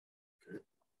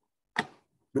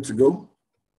Good to go.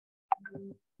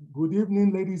 Good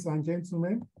evening, ladies and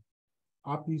gentlemen.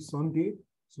 Happy Sunday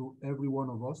to every one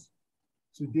of us.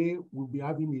 Today, we'll be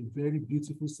having a very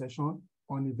beautiful session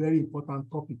on a very important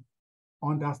topic,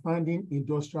 understanding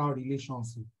industrial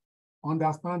relations.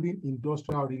 Understanding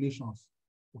industrial relations.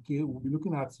 Okay, we'll be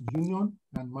looking at union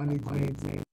and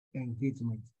management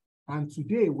engagement. And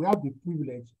today, we have the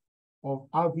privilege of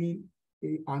having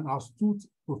an astute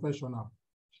professional,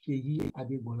 Seyi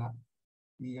Adegbola.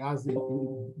 He has a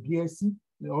BSc,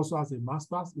 he also has a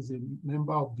master's, he's a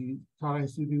member of the Tara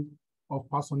Institute of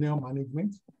Personnel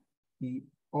Management. He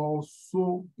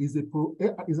also is an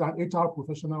HR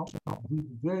professional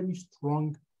with very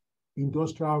strong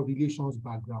industrial relations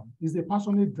background. He's a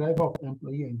passionate driver of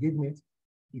employee engagement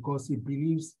because he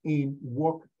believes in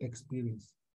work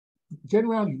experience.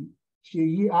 Generally,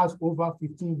 Seyi has over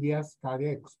 15 years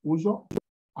career exposure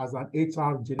as an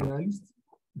HR generalist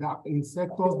that in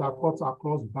sectors that cut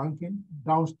across banking,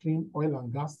 downstream oil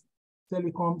and gas,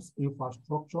 telecoms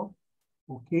infrastructure,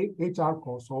 okay, HR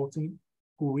consulting,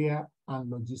 career and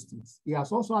logistics. He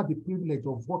has also had the privilege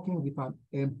of working with an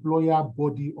employer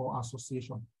body or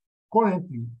association.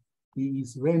 Currently, he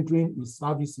is rendering his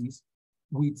services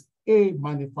with a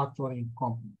manufacturing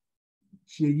company.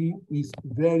 Seyi is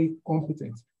very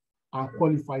competent and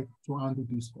qualified to handle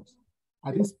this course.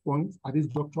 At this point, at this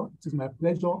juncture, it is my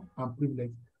pleasure and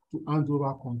privilege to hand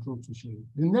over control to Seyi.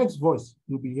 The next voice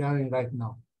you'll be hearing right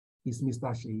now is Mr.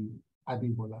 Seyi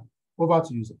Adegbola. Over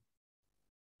to you, sir.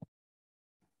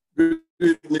 Good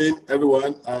evening,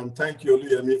 everyone, and thank you,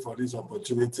 Oluyemi, for this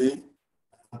opportunity.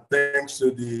 Thanks to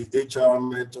the HR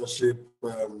mentorship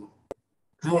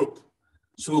group.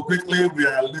 So quickly, we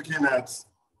are looking at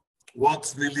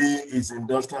what really is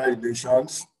industrial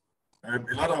relations. A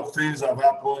lot of things have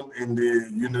happened in the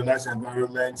unionized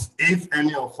environment. If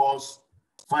any of us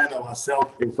find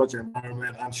ourselves in such an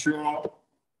environment, I'm sure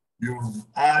you've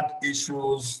had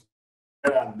issues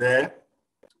here and there,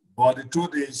 but the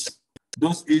truth is,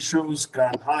 those issues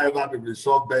can, however, be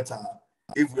resolved better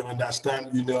if we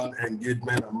understand union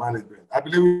engagement and management. I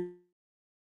believe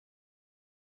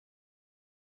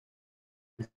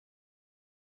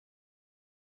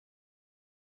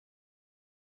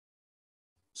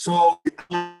so.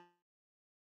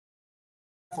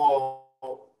 For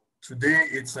today,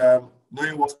 it's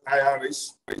knowing what IR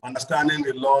is, understanding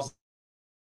the laws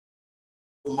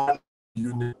of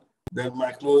union. Then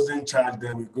my closing charge,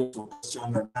 then we go to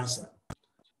question and answer.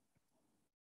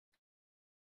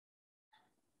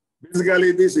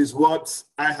 Basically, this is what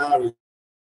IR is.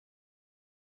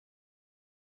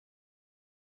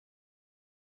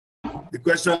 The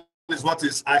question is, what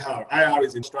is IR? IR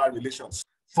is industrial relations.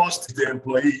 First, the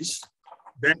employees,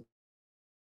 then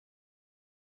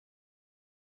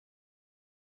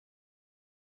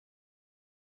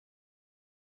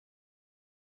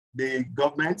the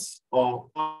governments, or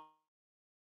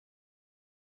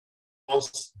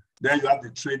then you have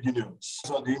the trade unions.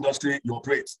 So the industry you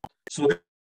operate. So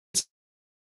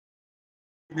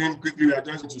then quickly, we are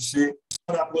just going to see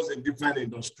what happens in different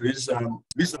industries.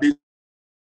 This is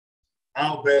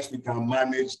how best we can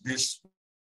manage this.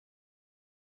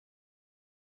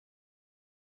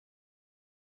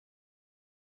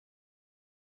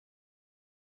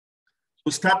 So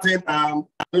starting, I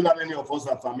don't know how many of us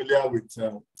are familiar with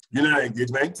union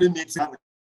engagement. We need to have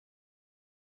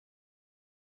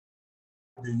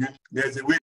there's a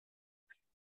way.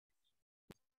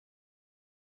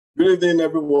 Good evening,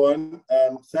 everyone.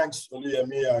 Thanks,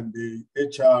 Oluyemi and the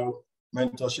HR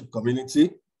mentorship community.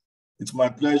 It's my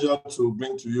pleasure to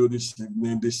bring to you this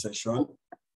evening, this session.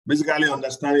 Basically,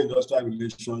 understanding industrial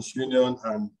relations, union,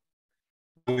 and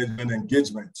management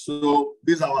engagement. So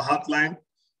this is our outline.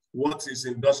 What is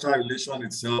industrial relation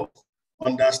itself,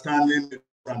 understanding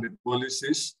and the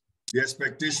policies, the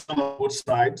expectation on both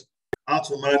sides, how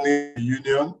to manage the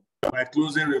union. My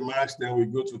closing remarks, then we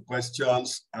go to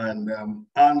questions and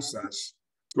answers,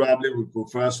 probably with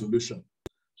preferred solution.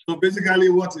 So basically,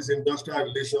 what is industrial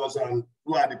relations and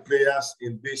who are the players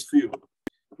in this field?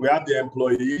 We have the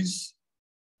employees,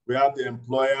 we have the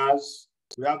employers,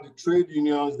 we have the trade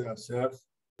unions themselves,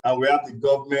 and we have the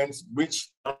government, which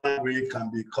way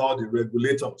can be called the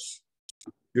regulators.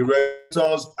 The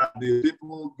regulators are the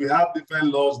people, we have different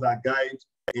laws that guide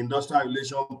industrial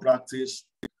relation practice,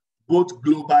 both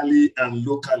globally and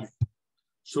locally.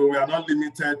 So we are not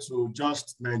limited to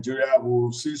just Nigeria.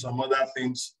 We'll see some other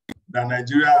things that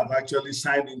Nigeria have actually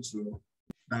signed into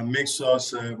that makes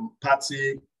us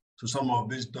party to some of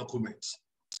these documents.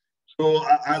 So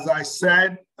as I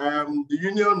said, the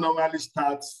union normally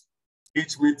starts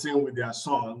each meeting with their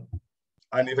song.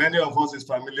 And if any of us is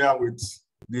familiar with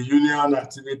the union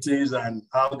activities and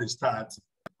how they start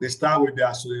with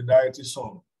their solidarity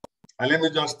song. And let me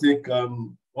just take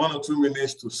 1 or 2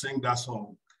 minutes to sing that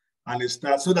song. And it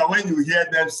starts so that when you hear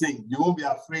them sing, you won't be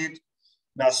afraid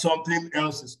that something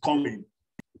else is coming.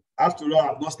 After all,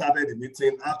 I've not started the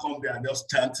meeting. How come they are just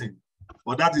chanting?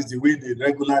 But that is the way they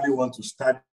regularly want to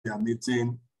start their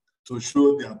meeting to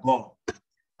show their bond.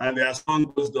 And their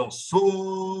song goes down,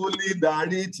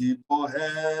 solidarity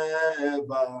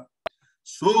forever.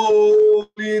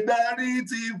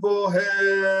 Solidarity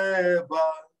forever.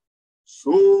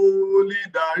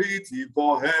 Solidarity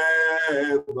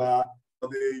forever.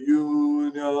 The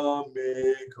union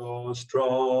make us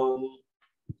strong.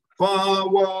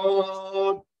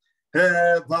 Forward,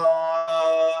 ever,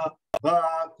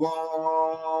 backward,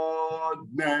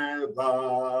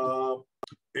 never.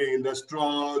 In the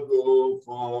struggle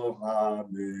for our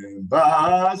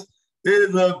members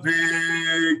is a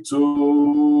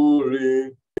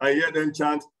victory. I hear them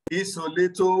chant, it's a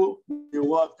little, the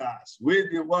workers.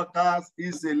 With the workers,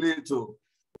 it's a little.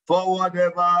 Forward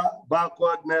ever,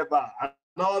 backward never. And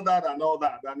all that and all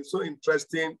that. And it's so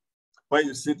interesting when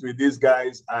you sit with these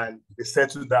guys and they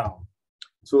settle down.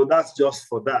 So that's just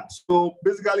for that. So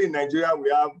basically in Nigeria, we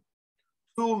have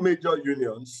 2 major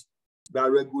unions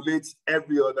that regulates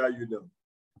every other union.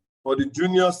 For the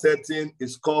junior setting,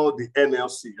 it's called the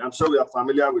NLC. I'm sure we are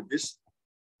familiar with this.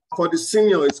 For the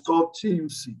senior, it's called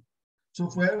TUC. So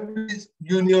for every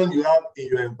union you have in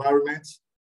your environment,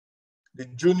 the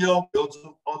junior will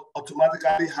also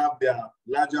automatically have their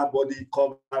larger body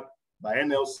covered by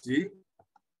NLC,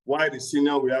 while the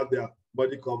senior will have their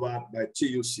body covered by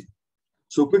TUC.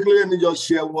 So quickly, let me just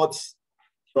share what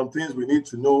some things we need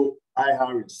to know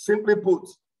IR is. Simply put,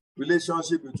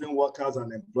 relationship between workers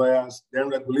and employers, then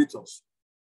regulators.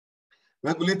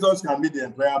 Regulators can be the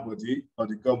employer body or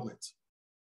the government.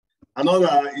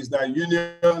 Another is the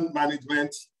union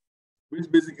management,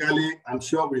 which basically, I'm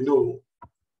sure we know,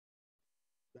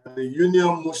 that the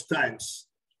union most times,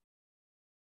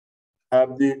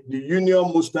 the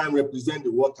union most times represent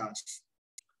the workers,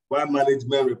 while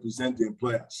management represent the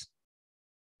employers.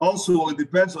 Also, it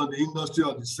depends on the industry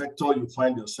or the sector you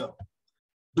find yourself.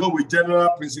 Though with general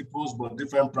principles, but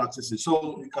different practices.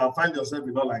 So you can find yourself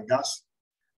in oil and gas.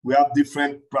 We have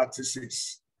different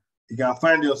practices. You can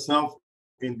find yourself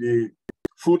in the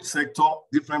food sector,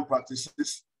 different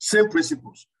practices, same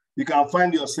principles. You can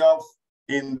find yourself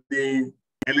in the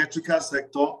electrical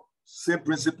sector, same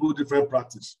principle, different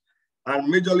practice.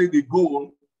 And majorly the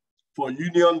goal for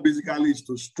union basically is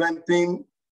to strengthen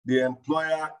the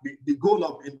employer. The goal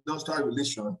of industrial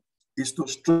relation is to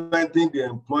strengthen the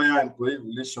employer-employee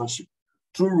relationship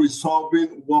through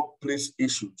resolving workplace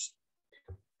issues,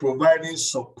 providing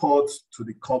support to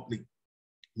the company,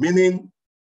 meaning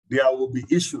there will be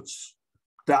issues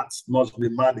that must be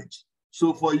managed.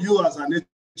 So for you as an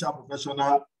HR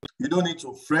professional, you don't need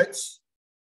to fret.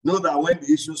 Know that when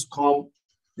the issues come,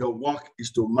 your work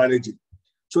is to manage it.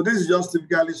 So this is just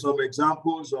typically some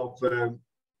examples of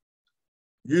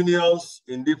unions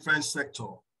in different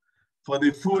sectors. For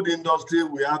the food industry,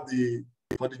 we have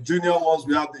for the junior ones,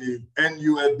 we have the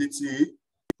NUFBT,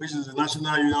 which is the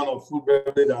National Union of Food,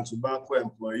 Beverage, and Tobacco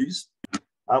Employees.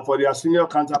 And for their senior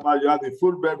counterpart, you have the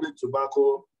Food, Beverage,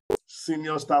 Tobacco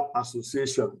Senior Staff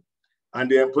Association. And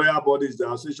the employer body is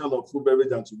the Association of Food,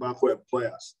 Beverage, and Tobacco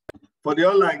Employers. For the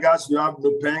oil and gas, you have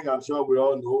NUPENG. I'm sure we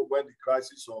all know when the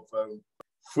crisis of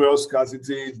fuel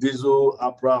scarcity, diesel,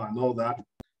 APRA, and all that.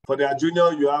 For their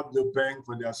junior, you have NUPENG.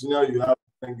 For their senior, you have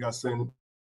NGASEN.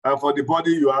 And for the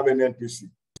body, you have an NPC.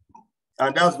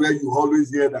 And that's where you always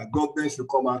hear that government should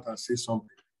come out and say something.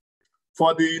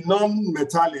 For the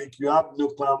non-metallic, you have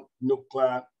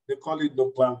nuclear, they call it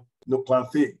nuclear.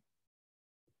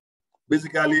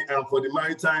 Basically, and for the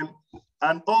maritime,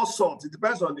 and all sorts, it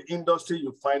depends on the industry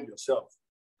you find yourself.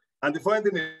 And the funny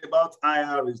thing about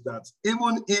IR is that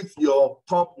even if your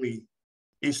company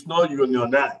is not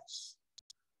unionized,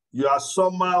 you are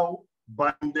somehow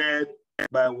bounded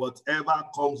by whatever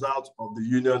comes out of the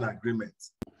union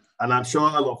agreement. And I'm sure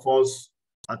all of us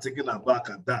are taken aback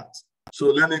at that.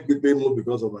 So let me quickly move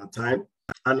because of our time.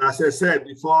 And as I said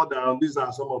before, these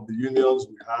are some of the unions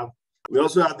we have. We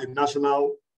also have the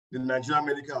Nigerian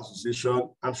Medical Association.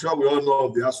 I'm sure we all know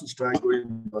of the ASU strike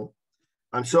going on.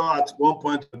 I'm sure at one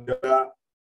point or the other,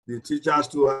 the teachers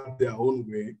too have their own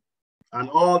way. And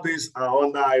all these are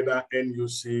under either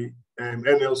NLC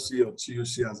or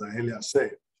TUC, as I earlier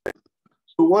said.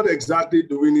 So what exactly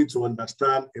do we need to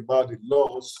understand about the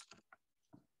laws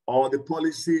or the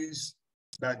policies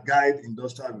that guide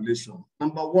industrial relations?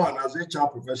 Number one, as HR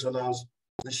professionals,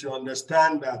 we should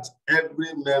understand that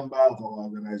every member of our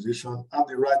organization have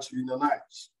the right to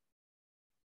unionize.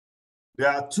 There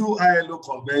are 2 ILO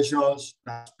conventions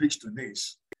that speak to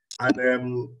this.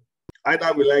 And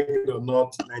either we like it or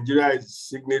not, Nigeria is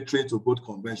signatory to both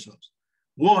conventions.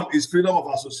 One is freedom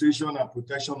of association and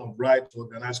protection of right to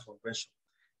organize convention.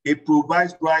 It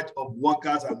provides right of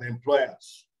workers and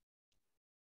employers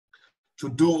to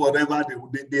do whatever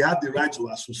they have the right to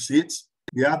associate,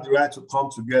 they have the right to come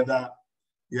together,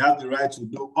 they have the right to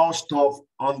do all stuff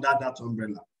under that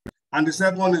umbrella. And the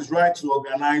second one is right to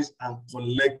organize and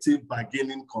collective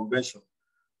bargaining convention,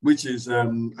 which is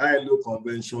ILO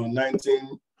Convention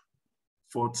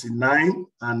 1949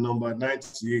 and number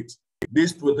 98.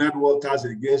 This protect workers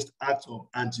against acts of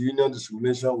anti-union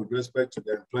discrimination with respect to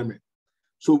their employment.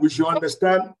 So we should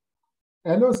understand.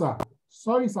 Hello, sir.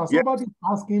 Sorry, sir. Yeah. Somebody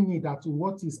asking me that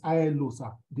what is ILO,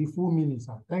 sir? The full meaning,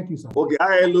 sir. Thank you, sir. Okay,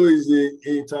 ILO is the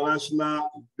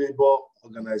International Labour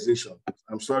Organization.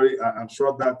 I'm sorry, I'm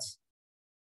sure that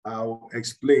I'll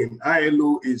explain.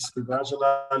 ILO is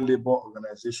International Labour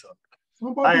Organization.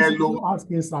 Somebody is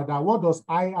asking, sir, that what does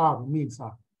IR mean,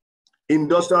 sir?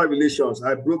 Industrial relations.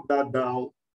 I broke that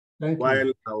down while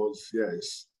you. I was,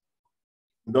 yes.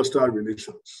 Industrial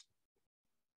relations.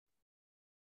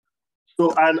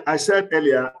 So, and I said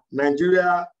earlier,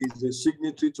 Nigeria is a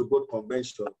signatory to both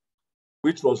conventions,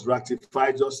 which was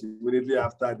ratified just immediately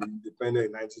after the independence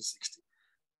in 1960.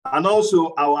 And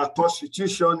also our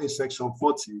constitution in section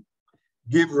 40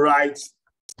 give rights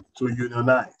to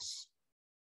unionize.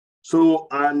 So,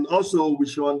 and also we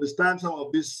should understand some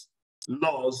of these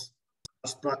laws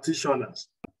as practitioners.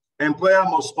 Employer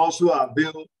must also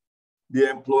avail the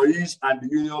employees and the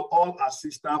union all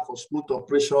assistance for smooth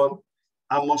operation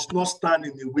and must not stand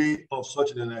in the way of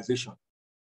such unionization.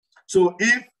 So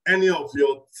if any of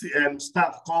your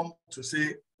staff come to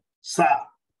say, sir,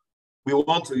 we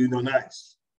want to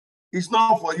unionize, it's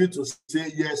not for you to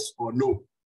say yes or no.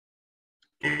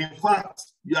 In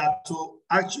fact, you have to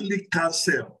actually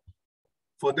counsel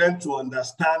for them to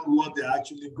understand what they're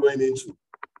actually going into.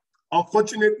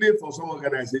 Unfortunately, for some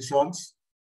organizations,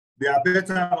 they are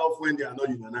better off when they are not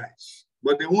unionized,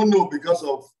 but they won't know because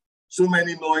of so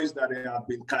many noise that they have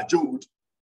been cajoled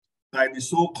by the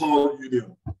so-called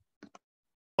union.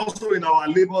 Also in our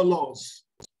labor laws,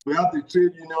 we have the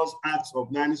Trade Unions Act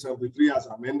of 1973 as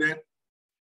amended,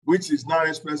 which is now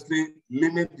expressly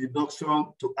limit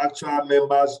deduction to actual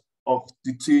members of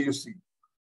the TUC.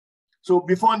 So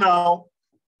before now,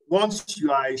 once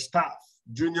you are a staff,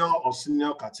 junior or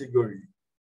senior category,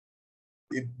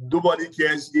 nobody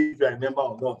cares if you're a member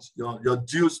or not. Your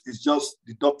dues is just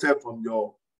deducted from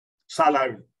your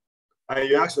salary. And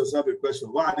you ask yourself a question,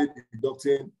 why are they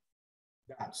deducting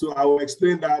that? So I will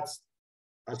explain that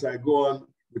as I go on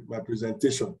with my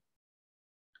presentation.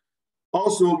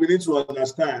 Also, we need to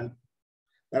understand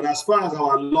that as far as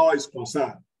our law is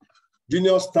concerned,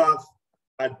 junior staff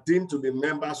are deemed to be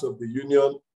members of the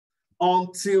union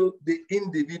until they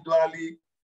individually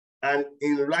and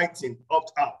in writing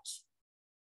opt out.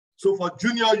 So for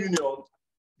junior union,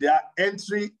 their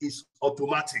entry is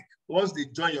automatic. Once they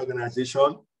join your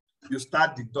organization, you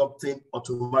start deducting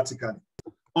automatically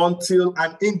until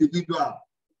an individual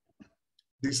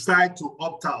decide to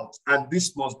opt out, and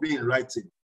this must be in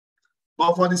writing.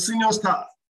 But for the senior staff,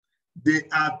 they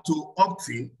are to opt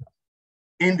in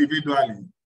individually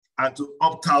and to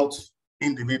opt out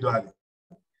individually.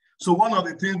 So one of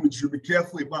the things we should be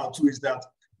careful about too is that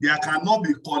there cannot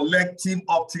be collective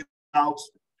opting out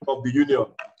of the union.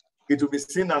 It will be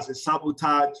seen as a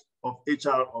sabotage of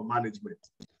HR or management.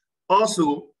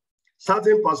 Also,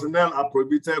 certain personnel are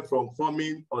prohibited from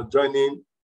forming or joining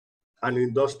an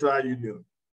industrial union.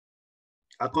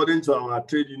 According to our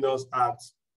Trade Unions Act,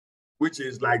 which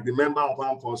is like the member of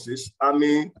armed forces,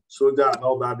 army, soldier, and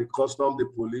all that, the custom, the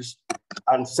police,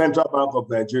 and Central Bank of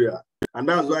Nigeria. And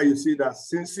that's why you see that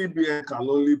since CBN can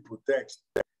only protect,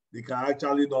 they can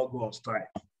actually not go on strike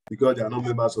because they are not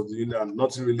members of the union and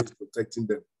nothing really is protecting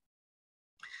them.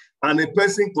 And a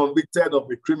person convicted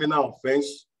of a criminal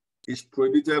offense is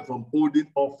prohibited from holding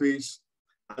office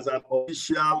as an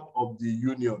official of the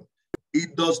union.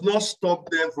 It does not stop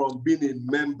them from being a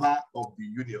member of the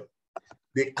union.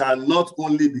 They cannot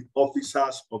only be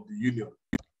officers of the union.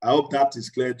 I hope that is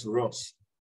clear to us.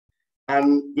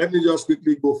 And let me just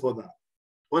quickly go further.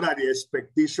 What are the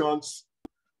expectations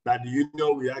that the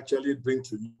union will actually bring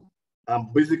to you?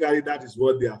 And basically, that is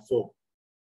what they are for.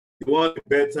 They want a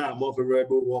better and more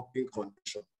favorable working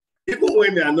condition. Even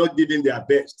when they are not giving their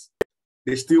best,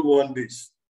 they still want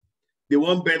this. They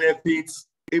want benefits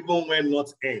even when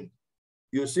not earned.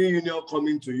 You see union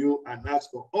coming to you and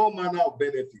ask for all manner of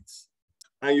benefits.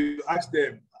 and you ask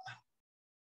them,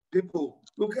 people,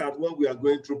 look at what we are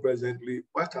going through presently.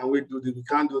 Why can't we do this? We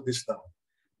can't do this now.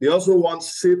 They also want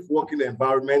safe working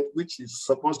environment, which is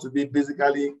supposed to be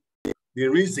basically the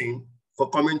reason for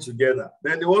coming together.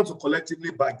 Then they want to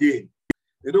collectively bargain.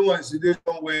 They don't want a situation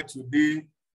where today,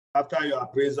 after your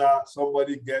appraisal,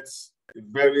 somebody gets a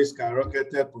very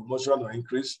skyrocketed promotion or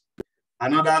increase,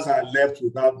 and others are left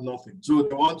without nothing. So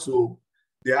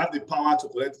they have the power to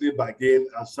collectively bargain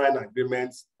and sign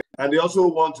agreements, and they also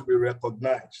want to be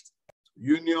recognized.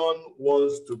 Union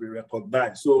wants to be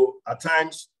recognized. So at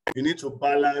times, you need to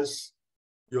balance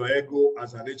your ego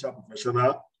as an HR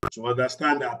professional to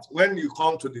understand that when you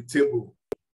come to the table,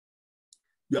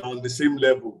 you're on the same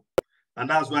level. And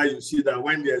that's why you see that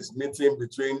when there's meeting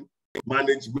between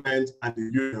management and the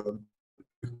union,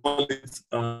 we call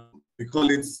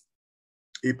it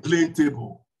a plain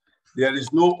table. There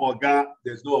is no orga,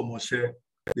 there's no omoshe.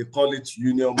 They call it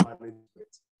union management.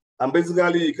 And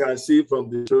basically, you can see from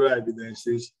the historical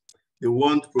evidences, they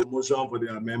want promotion for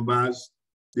their members,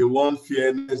 they want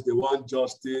fairness, they want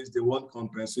justice, they want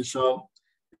compensation,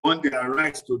 they want their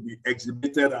rights to be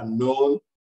exhibited and known.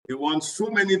 They want so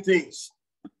many things.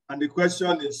 And the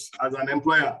question is, as an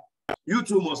employer, you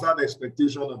too must have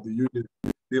expectation of the union.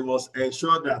 They must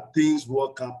ensure that things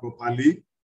work out properly.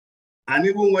 And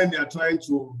even when they are trying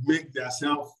to make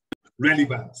themselves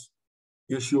relevant,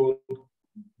 you should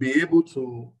be able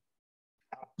to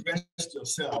address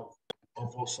yourself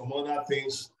for some other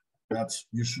things that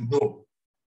you should know.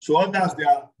 So others,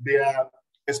 their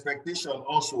expectation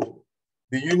also,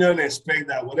 the union expect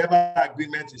that whatever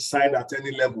agreement is signed at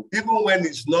any level, even when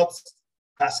it's not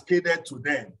cascaded to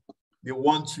them, they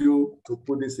want you to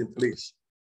put this in place.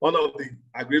 One of the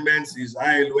agreements is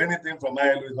ILO. Anything from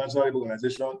ILO is National Labour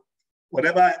Organization.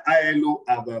 Whatever ILO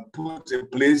have put in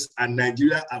place and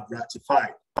Nigeria have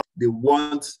ratified, they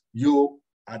want you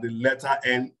at the letter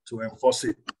end to enforce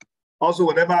it. Also,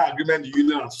 whatever agreement the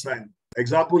union has signed,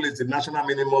 example is the national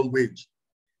minimum wage.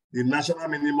 The national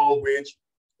minimum wage,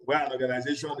 where an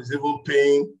organization is even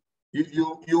paying,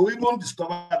 you even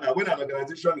discover that when an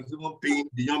organization is even paying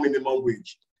beyond minimum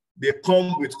wage, they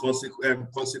come with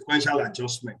consequential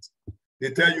adjustment.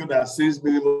 They tell you that since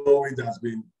minimum wage has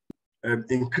been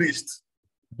increased,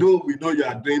 though we know you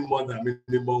are doing more than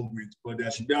minimum wage, but there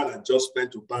should be an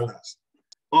adjustment to balance.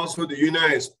 Also, the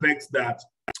union expects that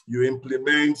you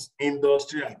implement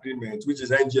industry agreements, which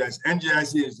is NGIC.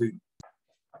 NGIC is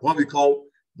what we call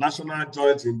National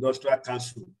Joint Industrial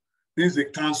Council. This is a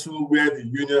council where the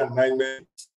union alignment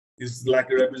is like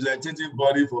a representative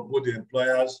body for both the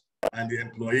employers and the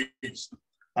employees.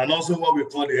 And also what we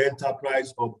call the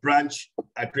enterprise or branch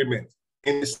agreement.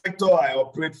 In the sector I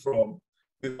operate from,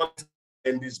 we call it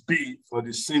Appendix B for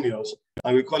the seniors,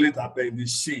 and we call it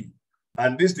Appendix C.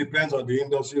 And this depends on the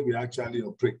industry we actually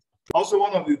operate. Also,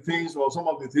 one of the things, or some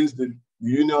of the things the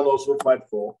union also fight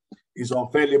for is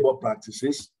unfair labor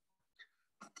practices,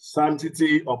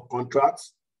 sanctity of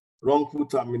contracts, wrongful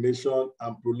termination,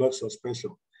 and prolonged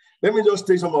suspension. Let me just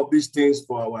take some of these things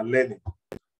for our learning.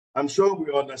 I'm sure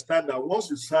we understand that once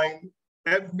you sign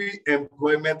every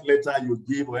employment letter you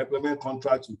give or employment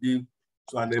contract you give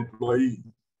to an employee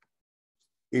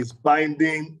is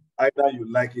binding, either you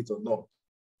like it or not.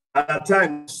 And at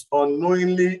times,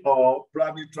 unknowingly or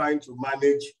probably trying to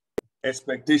manage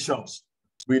expectations,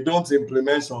 we don't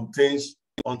implement some things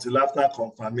until after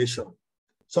confirmation.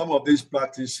 Some of these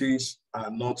practices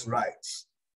are not right.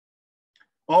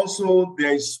 Also,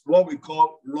 there is what we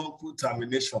call wrongful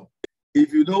termination.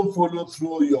 If you don't follow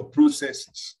through your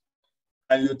processes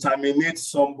and you terminate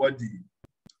somebody,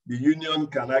 the union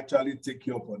can actually take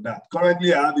you up on that.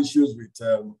 Currently, I have issues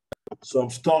with some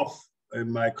stuff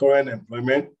in my current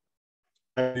employment.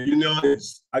 And the union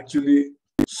is actually,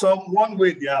 one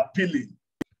way they are appealing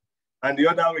and the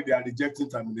other way they are rejecting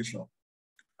termination.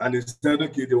 And they said,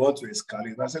 okay, they want to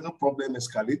escalate. I said, no problem,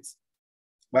 escalate.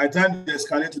 By the time they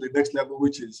escalate to the next level,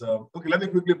 which is, okay, let me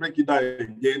quickly break it down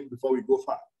again before we go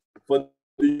far. For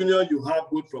the union, you have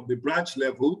both from the branch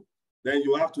level, then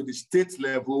you have to the state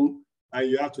level, and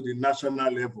you have to the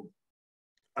national level.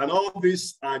 And all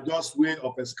these are just way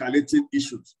of escalating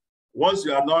issues. Once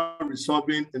you are not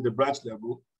resolving in the branch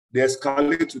level, they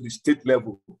escalate to the state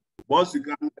level. Once they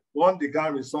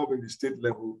can resolve in the state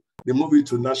level, they move it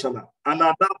to national. And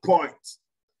at that point,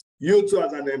 you too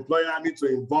as an employer need to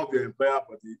involve your employer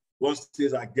body. Once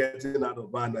things are getting out of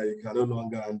hand, you can no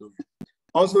longer handle it.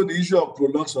 Also, the issue of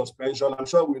prolonged suspension. I'm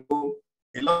sure we know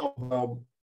a lot of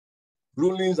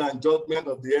rulings and judgment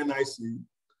of the NIC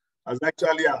has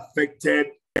actually affected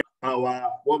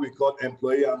our, what we call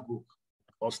employee handbook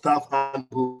or staff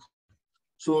handbook.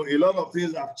 So a lot of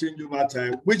things have changed over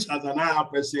time, which as an IR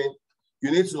person,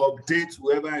 you need to update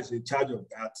whoever is in charge of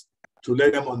that to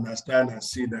let them understand and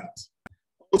see that.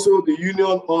 Also, the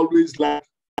union always like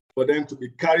for them to be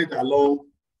carried along,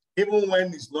 even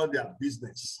when it's not their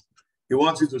business. They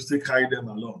want you to still carry them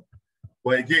along.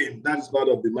 But again, that is part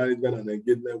of the management and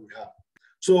engagement we have.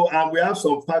 So we have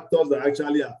some factors that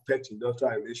actually affect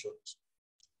industrial relations.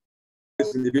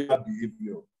 It's individual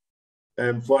behavior.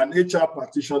 For an HR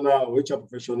practitioner or HR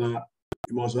professional,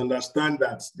 you must understand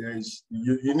that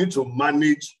you need to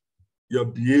manage your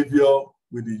behavior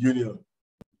with the union.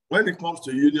 When it comes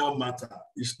to union matter,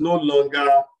 it's no longer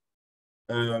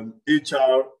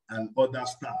HR and other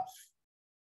staff.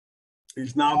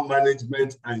 It's now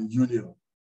management and union.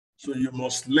 So you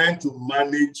must learn to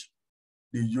manage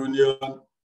the union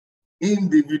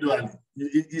individually.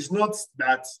 It's not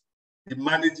that the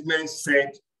management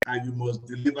said and you must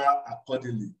deliver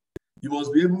accordingly. You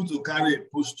must be able to carry a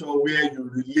posture where you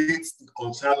relate the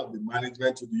concern of the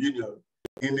management to the union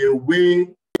in a way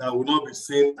that will not be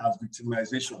seen as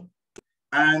victimization.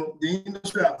 And the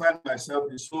industry I find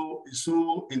myself is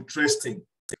so interesting,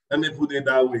 let me put it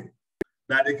that way,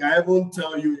 that they can even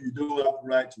tell you you don't have the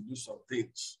right to do some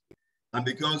things. And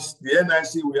because the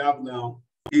NIC we have now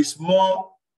is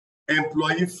more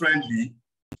employee-friendly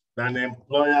than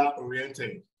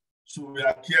employer-oriented. So we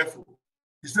are careful.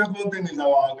 The second thing is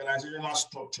our organizational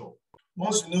structure.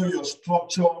 Once you know your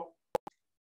structure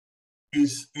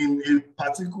is in a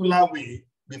particular way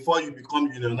before you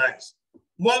become unionized.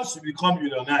 Once you become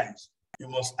unionized, you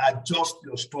must adjust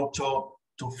your structure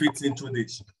to fit into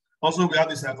this. Also, we have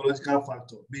the psychological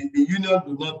factor. The union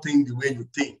do not think the way you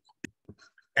think,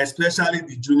 especially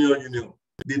the junior union.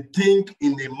 They think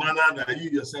in a manner that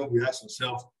you yourself will ask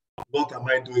yourself, what am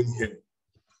I doing here?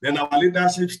 Then our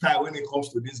leadership style when it comes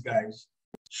to these guys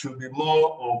should be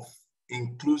more of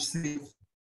inclusive,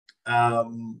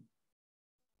 more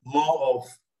of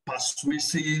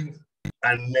persuasive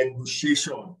and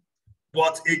negotiation.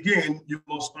 But again, you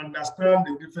must understand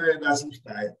the different leadership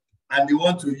style and the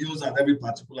one to use at every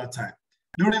particular time.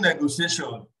 During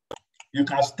negotiation, you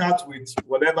can start with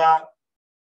whatever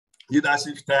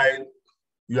leadership style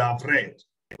you have read.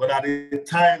 But at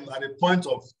the point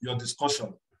of your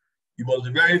discussion, you must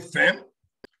be very firm,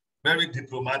 very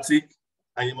diplomatic,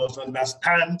 and you must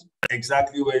understand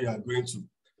exactly where you are going to.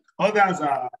 Others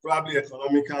are probably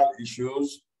economical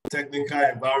issues, technical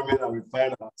environment that we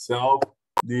find ourselves.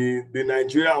 The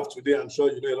Nigeria of today, I'm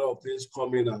sure you know a lot of things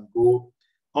come in and go.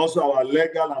 Also, our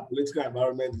legal and political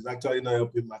environment is actually not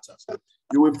helping matters.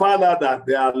 You will find out that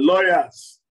there are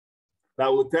lawyers that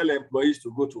will tell employees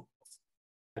to go to court.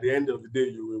 At the end of the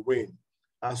day, you will win.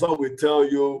 And some will tell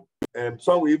you,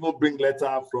 some will even bring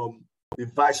letter from the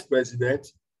vice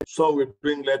president. Some will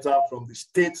bring letter from the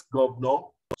state governor.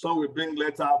 Some will bring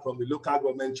letter from the local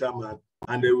government chairman.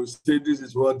 And they will say this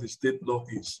is what the state law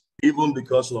is, even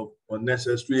because of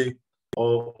unnecessary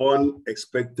or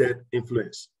unexpected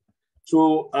influence.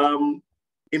 So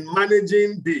in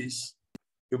managing this,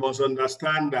 you must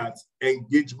understand that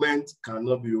engagement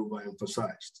cannot be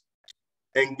overemphasized.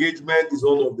 Engagement is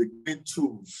one of the great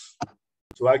tools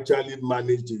to actually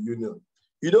manage the union.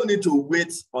 You don't need to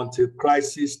wait until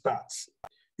crisis starts.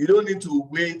 You don't need to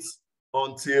wait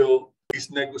until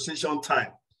it's negotiation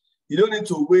time. You don't need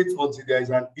to wait until there is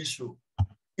an issue.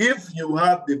 If you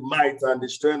have the might and the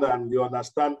strength and you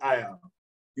understand IR,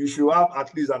 you should have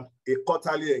at least a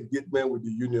quarterly engagement with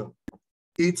the union.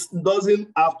 It doesn't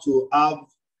have to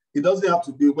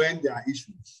be when there are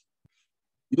issues.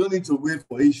 You don't need to wait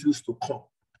for issues to come.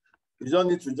 You don't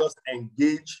need to just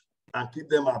engage and keep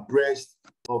them abreast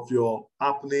of your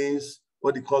happenings,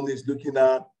 what the company is looking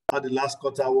at, how the last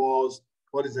quarter was,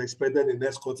 what is expected in the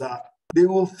next quarter. They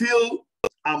will feel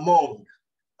among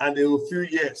and they will feel,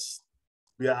 yes,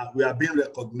 we are being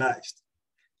recognized.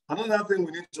 Another thing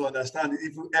we need to understand is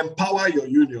if you empower your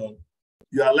union,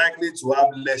 you are likely to have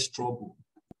less trouble.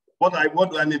 What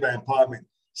do I mean by empowerment?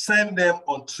 Send them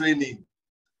on training.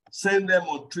 Send them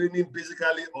on training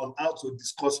basically on how to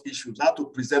discuss issues, how to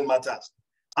present matters,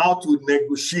 how to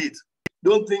negotiate.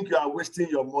 Don't think you are wasting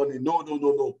your money. No.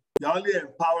 You're only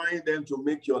empowering them to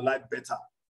make your life better.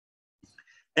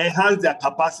 Enhance their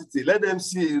capacity. Let them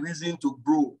see a reason to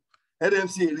grow. Let them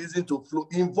see a reason to flow.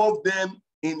 Involve them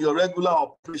in your regular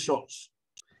operations.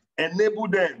 Enable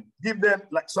them. Give them,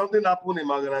 like something happened in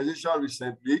my organization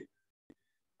recently,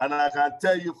 and I can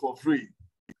tell you for free,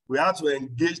 we had to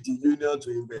engage the union to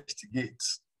investigate.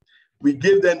 We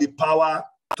gave them the power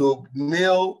to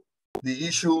nail the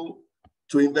issue,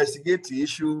 to investigate the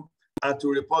issue, and to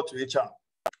report to HR.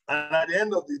 And at the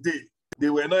end of the day, they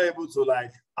were not able to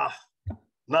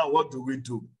now what do we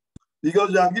do?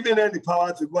 Because you have given them the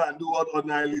power to go and do what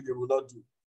ordinarily they will not do.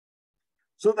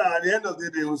 So that at the end of the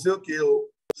day, they will say, okay, oh,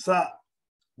 sir,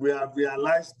 we have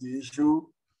realized the issue.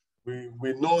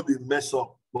 We know the mess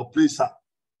up, but please, sir,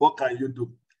 what can you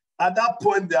do? At that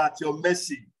point, they are at your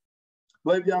mercy.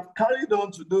 But if you have carried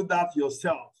on to do that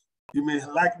yourself, you may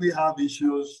likely have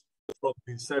issues from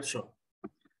inception.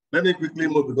 Let me quickly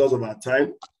move because of our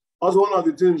time. Also, one of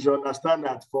the things you understand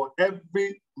that for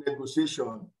every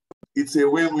negotiation, it's a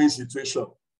win-win situation.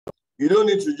 You don't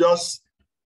need to just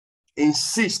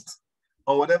insist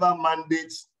on whatever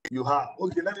mandate you have.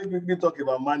 Okay, let me quickly talk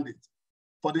about mandate.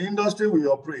 For the industry we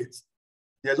operate,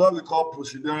 there's what we call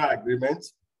procedural agreement.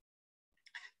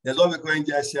 There's what we call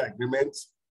NJIC agreement.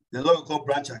 There's what we call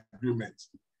branch agreement.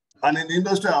 And in the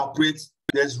industry I operate,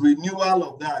 there's renewal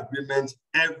of that agreement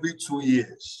every 2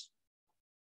 years.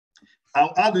 And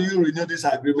how do you renew this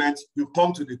agreement? You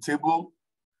come to the table,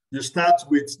 you start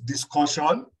with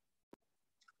discussion,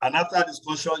 and after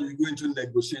discussion, you go into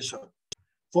negotiation.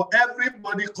 For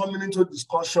everybody coming into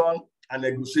discussion and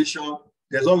negotiation,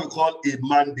 there's what we call a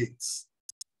mandate.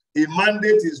 A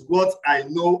mandate is what I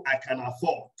know I can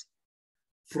afford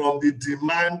from the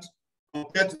demand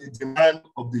compared to the demand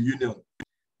of the union.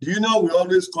 The union will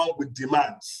always come with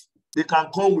demands. They can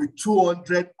come with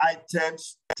 200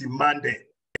 items demanded.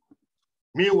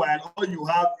 Meanwhile, all you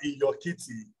have in your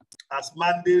kitty as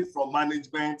mandate from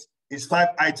management is 5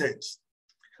 items.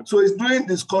 So it's during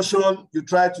discussion, you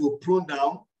try to prune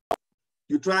down,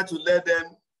 you try to let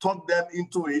them, talk them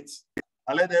into it,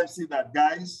 and let them see that,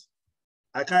 guys,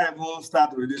 I can't even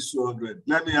start with this 200.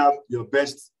 Let me have your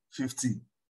best 50.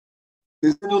 They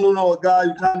say, no, guy,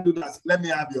 you can't do that. Let me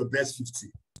have your best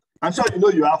 50. I'm sure you know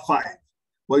you have 5,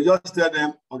 but you just tell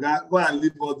them, okay, go and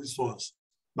leave all these ones.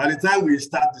 By the time we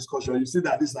start discussion, you see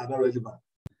that these are not relevant.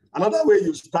 Another way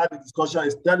you start the discussion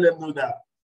is tell them know that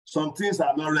some things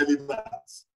are not relevant.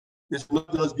 They should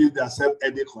not just give themselves a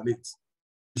headache on it.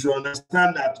 You should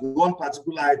understand that one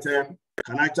particular item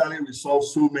can actually resolve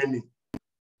so many.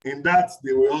 In that,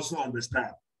 they will also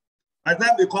understand. By the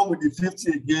time they come with the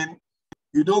 50 again,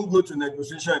 you don't go to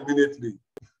negotiation immediately.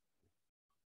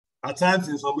 At times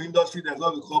in some industry, there's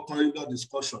what we call corridor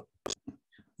discussion.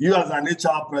 You as an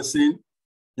HR person,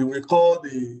 you will call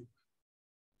the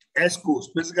ESCOs,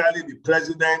 basically the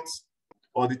president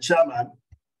or the chairman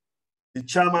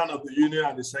of the union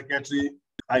and the secretary,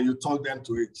 and you talk them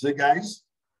to it. Say, guys,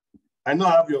 I know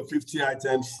I have your 50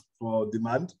 items for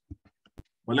demand,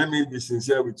 but let me be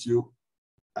sincere with you.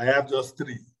 I have just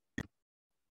 3.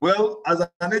 Well, as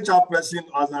an HR person,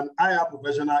 as an IR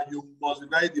professional, you must be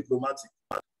very diplomatic.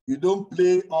 You don't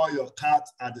play all your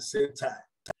cards at the same time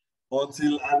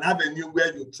until an avenue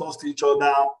where you trust each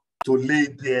other to lay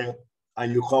there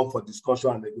and you come for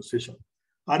discussion and negotiation.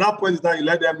 At that point in time, you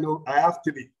let them know, I have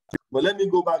 3, but let me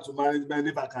go back to management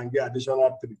if I can get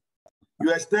additional 3.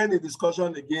 You extend the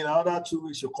discussion again, another 2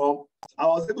 weeks you come. I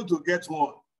was able to get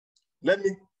 1.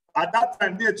 At that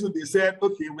time, they said,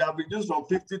 okay, we have reduced from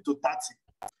 50 to 30.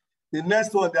 The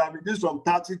next one, they have reduced from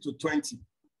 30 to 20.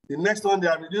 The next one, they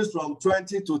have reduced from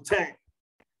 20 to 10.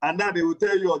 And now they will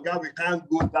tell you, okay, we can't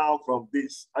go down from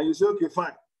this. And you say, okay,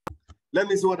 fine. Let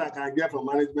me see what I can get from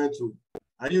management too.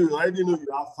 And you already know you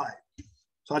have 5.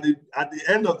 So at the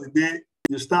end of the day,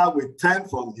 you start with 10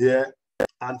 from here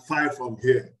and 5 from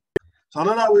here. So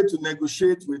another way to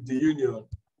negotiate with the union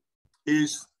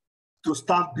is to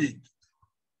start big.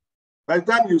 By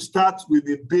the time you start with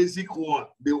the basic one,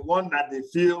 the one that they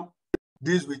feel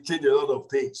this will change a lot of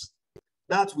things,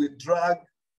 that will drag.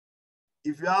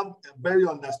 If you have a very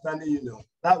understanding union,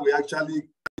 that will actually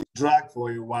drag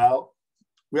for a while.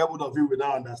 Where both of you will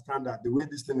now understand that the way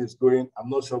this thing is going, I'm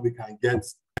not sure we can get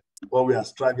what we are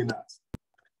struggling at.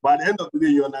 But at the end of the day,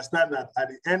 you understand that at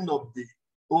the end of the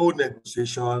whole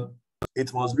negotiation,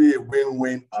 it must be a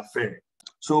win-win affair.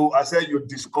 So I said you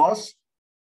discuss,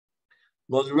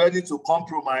 you must be ready to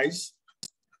compromise,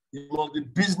 you must be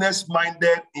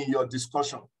business-minded in your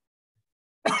discussion.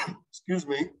 Excuse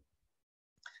me.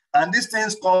 And these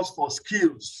things calls for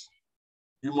skills.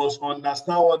 You must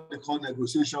understand what they call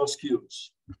negotiation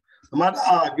skills. No matter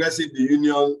how aggressive the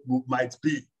union might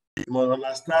be, you must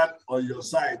understand on your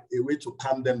side a way to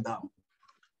calm them down.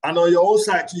 And on your own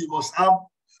side, too, you must have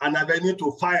an avenue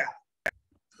to fire.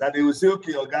 That they will say,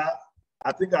 okay, Oga,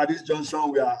 I think at this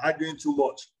junction we are arguing too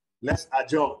much. Let's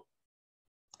adjourn.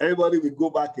 Everybody will go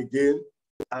back again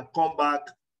and come back.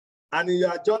 And in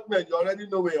your adjustment, you already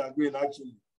know where you are going,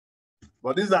 actually.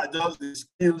 But these are just the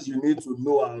skills you need to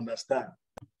know and understand.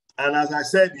 And as I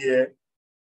said here,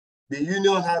 the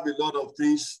union have a lot of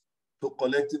things to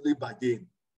collectively bargain.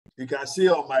 You can see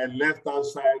on my left-hand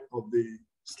side of the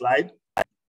slide,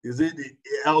 Is it the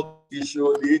health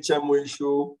issue, the HMO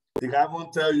issue? They can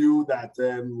even tell you that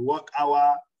work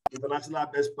hour, international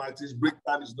best practice, break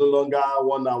time is no longer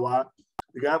 1 hour.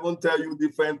 They can even tell you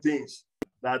different things,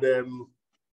 that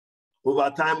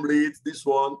overtime rate, this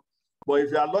one. But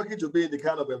if you are lucky to be in the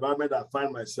kind of environment I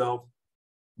find myself,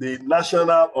 the national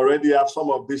already have some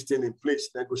of these things in place,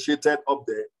 negotiated up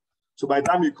there. So by the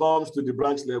time it comes to the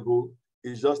branch level,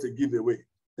 it's just a giveaway.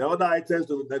 The other items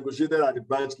to be negotiated at the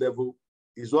branch level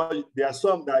is what there are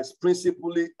some that is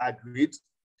principally agreed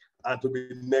and to be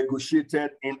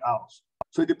negotiated in-house.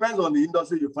 So it depends on the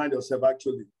industry you find yourself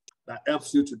actually that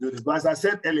helps you to do this. But as I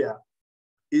said earlier,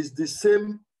 it's the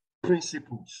same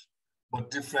principles,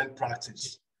 but different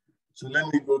practice. So let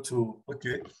me go to,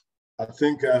 okay, I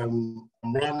think I'm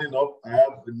running up. I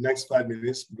have the next 5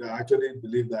 minutes. I actually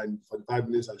believe that in 45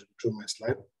 minutes, I should show my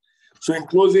slide. So in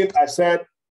closing, I said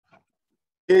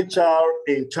HR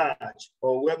in charge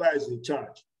or whoever is in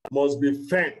charge must be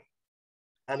firm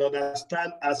and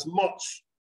understand as much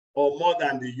or more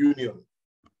than the union.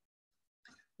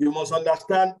 You must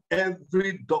understand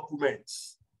every document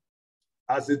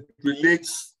as it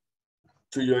relates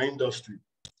to your industry.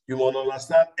 You must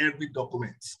understand every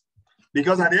document.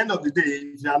 Because at the end of the day,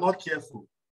 if you are not careful,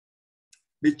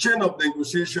 the chain of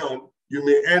negotiation, you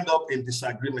may end up in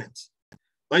disagreement.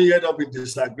 When you end up in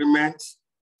disagreement,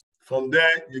 from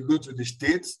there, you go to the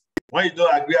state. When you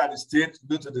don't agree at the state, you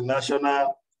go to the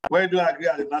national. When you don't agree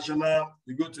at the national,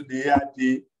 you go to the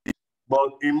AIP. But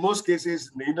in most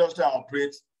cases, in the industry I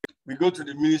operate, we go to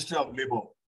the Ministry of Labor.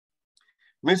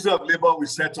 Ministry of Labor, we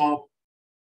set up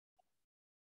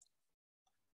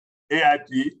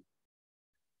AIP,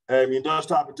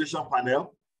 Industrial Arbitration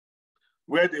Panel,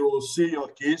 where they will see your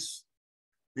case.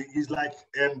 It's like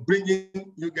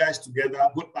bringing you guys together,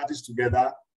 both parties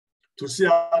together, to see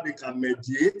how they can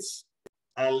mediate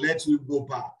and let you go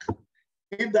back.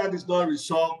 If that is not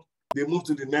resolved, they move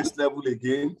to the next level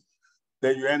again,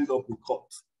 then you end up in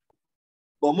court.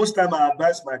 But most time I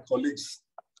advise my colleagues,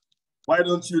 why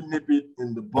don't you nip it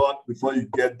in the bud before you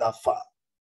get that far?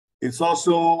 It's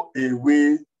also a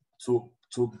way to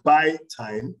buy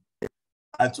time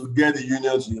and to get the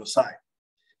unions on your side.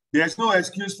 There's no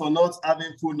excuse for not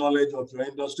having full knowledge of your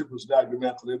industry procedure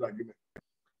agreement, labor agreement.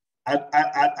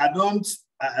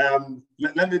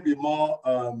 Let me be more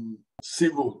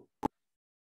civil.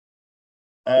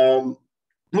 Don't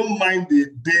mind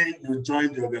the day you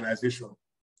joined the organization.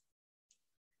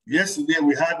 Yesterday,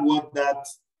 we had what that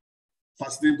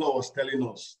facilitator was telling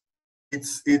us.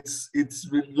 It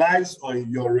relies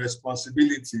on your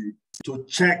responsibility to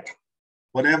check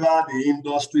whatever the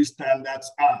industry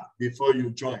standards are before you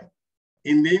join.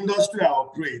 In the industry I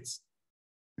operate,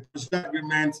 the procedure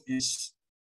agreement is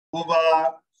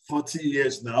over 40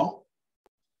 years now.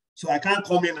 So I can't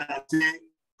come in and say,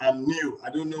 I'm new. I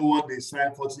don't know what they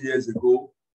signed 40 years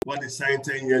ago, what they signed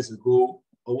 10 years ago,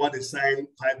 or what they signed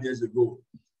 5 years ago.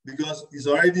 Because it's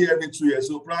already every 2 years.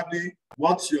 So probably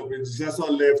what your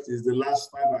predecessor left is the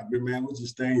last 5 agreement, which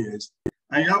is 10 years.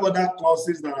 And you have other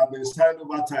clauses that have been signed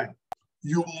over time.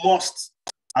 You must,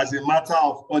 as a matter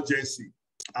of urgency,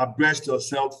 abreast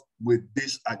yourself with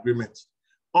this agreement.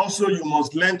 Also, you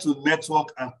must learn to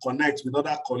network and connect with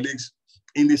other colleagues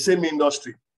in the same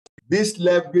industry. This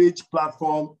leverage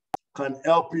platform can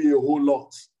help you a whole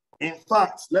lot. In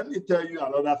fact, let me tell you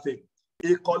another thing.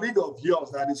 A colleague of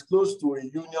yours that is close to a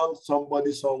union,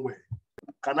 somebody somewhere,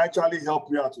 can actually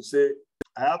help you out to say,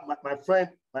 I have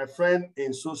my friend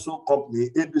in so-so company,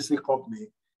 ABC company,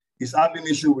 is having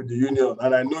issue with the union,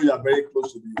 and I know you are very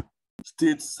close to the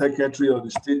state secretary or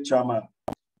the state chairman.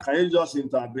 Can you just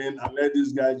intervene and let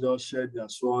these guys just share their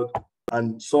sword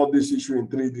and solve this issue in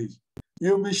 3 days?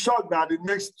 You'll be shocked that the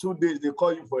next 2 days they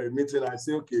call you for a meeting and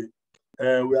say, okay,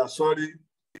 we are sorry,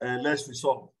 let's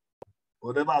resolve.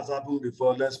 Whatever has happened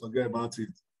before, let's forget about it.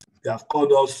 They have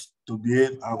called us to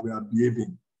behave and we are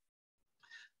behaving.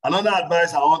 Another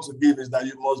advice I want to give is that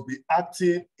you must be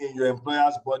active in your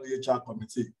employer's body HR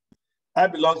committee. I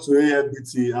belong to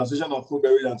AFBT, Association of Food,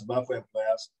 Beverage and Tobacco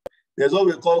Employers. There's what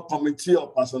we call Committee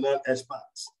of Personnel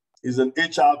Experts. It's an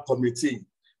HR committee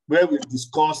where we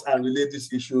discuss and relate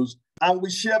these issues and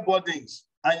we share burdens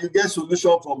and you get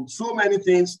solution from so many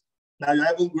things that you're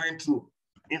even going through.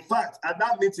 In fact, at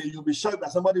that meeting, you'll be shocked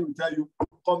that somebody will tell you,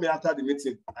 come here after the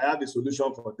meeting, I have a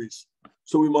solution for this.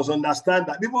 So we must understand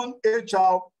that even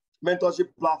HR mentorship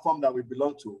platform that we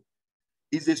belong to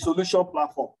is a solution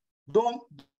platform.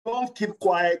 Don't keep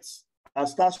quiet and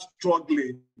start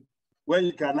struggling when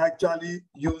you can actually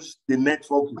use the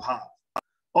network you have.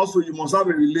 Also, you must have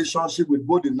a relationship with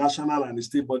both the national and the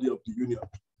state body of the union.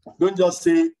 Don't just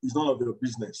say it's none of your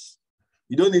business.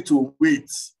 You don't need to wait.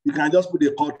 You can just put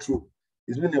a call through.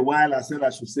 It's been a while. I said I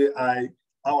should say,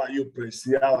 how are you,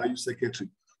 Presi? How are you, Secretary?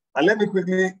 And let me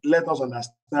quickly let us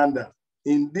understand that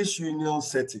in this union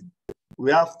setting,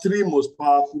 we have three most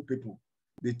powerful people: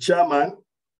 the chairman,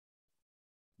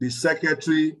 the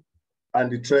secretary,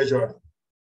 and the treasurer.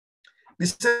 The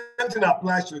same thing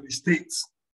applies to the states,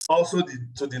 also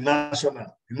to the national.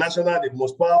 The national, the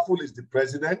most powerful is the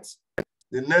president,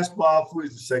 the next powerful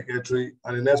is the secretary,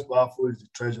 and the next powerful is the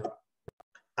treasurer.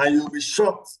 And you'll be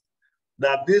shocked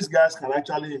that these guys can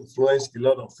actually influence a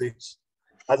lot of things.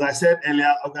 As I said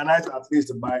earlier, organize at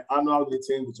least a biannual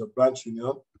meeting with your branch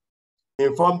union,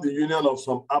 inform the union of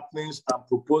some happenings and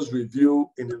propose review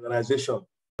in the organization,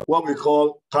 what we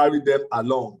call carry them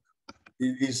along.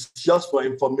 It is just for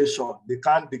information. They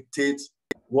can't dictate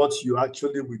what you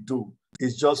actually will do.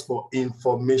 It's just for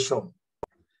information.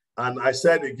 And I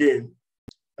said again,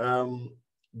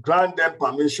 grant them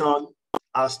permission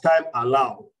as time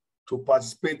allows to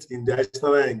participate in the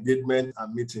external engagement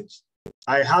and meetings.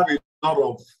 I have a lot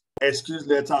of excuse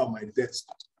letters on my desk.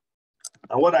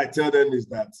 And what I tell them is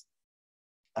that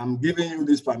I'm giving you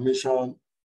this permission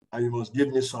and you must give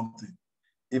me something.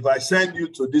 If I send you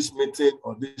to this meeting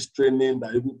or this training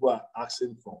that you people are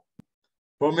asking for,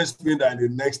 promise me that in the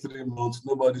next 3 months,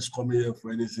 nobody's coming here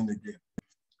for anything again.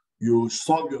 You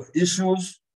solve your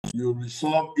issues, you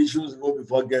resolve issues even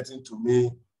before getting to me,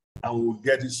 and we'll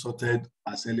get it sorted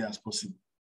as early as possible.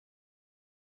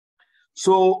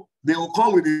 So they will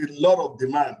come with a lot of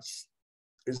demands.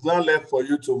 It's not left for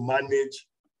you to manage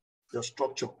your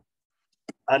structure.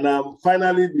 And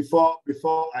finally, before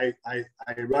I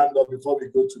round up, before we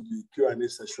go to the Q&A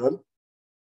session,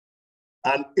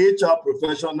 an HR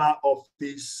professional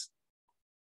office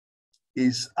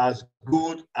is as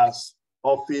good as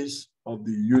office of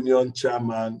the union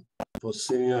chairman for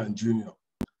senior and junior.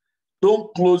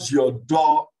 Don't close your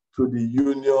door to the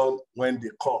union when they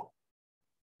come.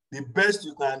 The best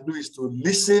you can do is to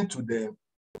listen to them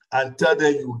and tell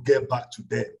them you get back to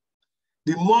them.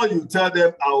 The more you tell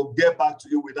them, I'll get back to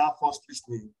you without first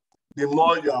listening, the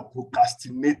more you are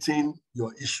procrastinating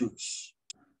your issues.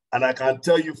 And I can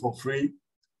tell you for free,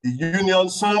 the union,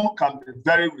 some can be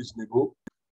very reasonable,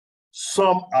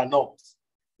 some are not.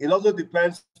 It also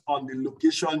depends on the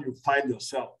location you find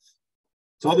yourself.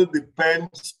 It also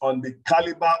depends on the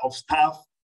caliber of staff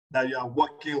that you are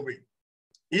working with.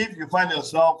 If you find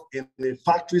yourself in a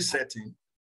factory setting,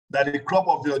 that the crop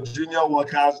of your junior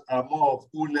workers are more of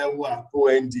O-level and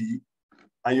OND,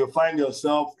 and you find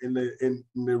yourself in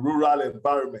a rural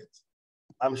environment,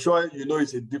 I'm sure you know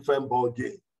it's a different ball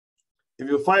game. If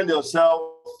you find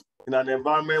yourself in an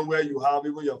environment where you have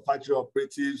even your factory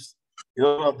operatives, a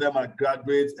lot of them are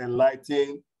graduates,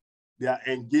 enlightened, they are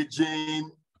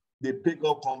engaging, they pick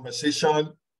up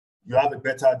conversation, you have a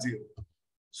better deal.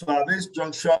 So at this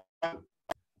juncture, I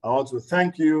want to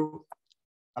thank you.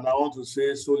 And I want to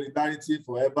say solidarity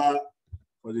forever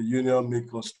for the union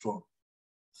make us strong.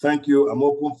 Thank you. I'm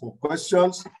open for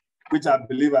questions, which I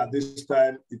believe at this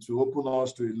time it will open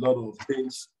us to a lot of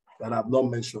things that I've not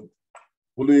mentioned.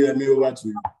 Oluyemi, over to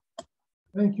you.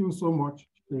 Thank you so much,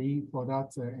 Sheyi, for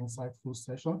that insightful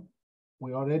session.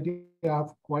 We already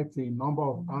have quite a number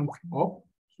of hands up.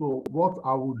 So what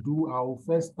I will do, I will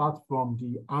first start from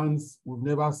the hands we've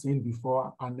never seen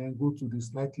before and then go to the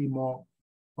slightly more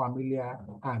familiar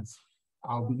hands.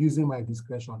 I'll be using my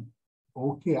discretion.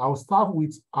 Okay, I'll start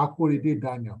with Akorede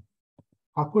Daniel.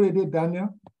 Akorede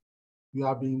Daniel, you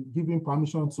have been given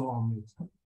permission to unmute.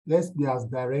 Let's be as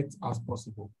direct as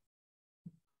possible.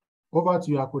 Over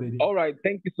to you, Akorede. All right,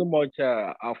 thank you so much,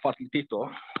 our facilitator.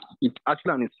 It's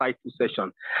actually an insightful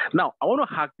session. Now, I want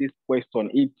to ask this question.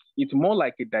 It's more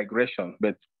like a digression,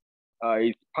 but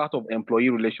it's part of employee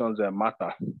relations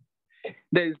matter.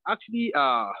 There is actually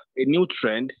a new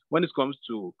trend when it comes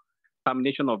to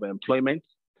termination of employment.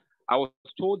 I was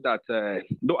told that,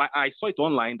 though I saw it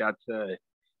online, that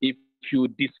if you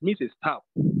dismiss a staff,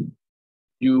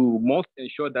 you must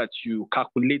ensure that you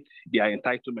calculate their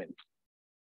entitlement.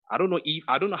 I don't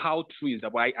know how true is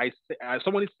that, but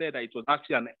somebody said that it was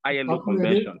actually an ILO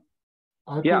convention.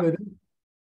 Yeah.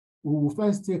 We will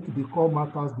first take the core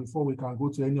matters before we can go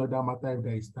to any other matter if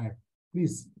there is time.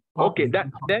 Please. Okay,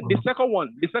 then the second one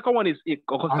is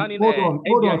concerning.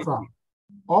 Hold on, sir.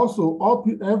 Also,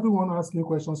 everyone asking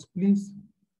questions, please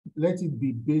let it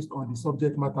be based on the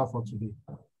subject matter for today.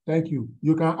 Thank you.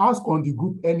 You can ask on the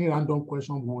group any random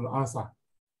question we will answer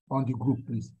on the group,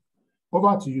 please.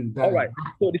 Over to you, Daniel. All right.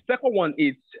 So the second one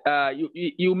is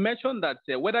you mentioned that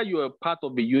whether you are part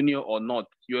of the union or not,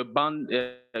 you're bound.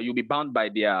 You'll be bound by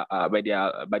their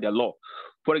law.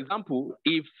 For example,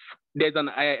 if there's an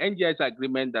NGIS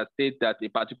agreement that states that a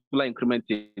particular increment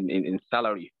in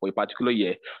salary for a particular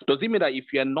year. Does it mean that if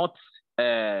you're not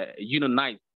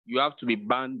unionized, you have to be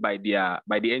banned by the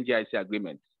NGIS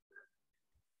agreement?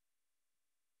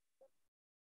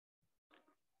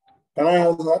 Can I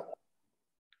answer that?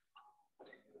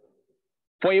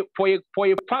 For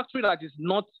a factory that is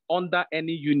not under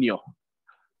any union,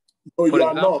 No, for you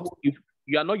are example, not. if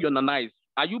you are not unionized,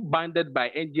 are you bounded by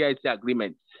NGIS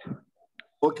agreement?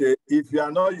 Okay, if you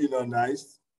are not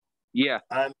unionized, yeah,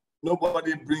 and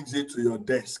nobody brings it to your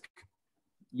desk.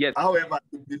 Yes. However,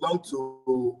 you belong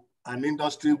to an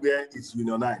industry where it's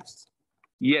unionized.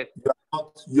 Yes.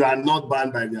 You are not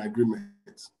bound by the agreement.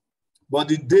 But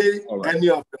the day any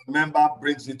of your member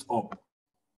brings it up,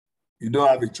 you don't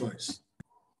have a choice.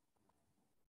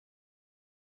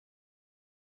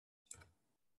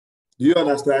 Do you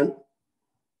understand?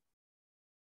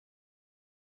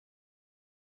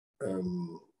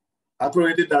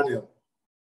 Operator Daniel.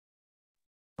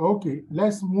 Okay,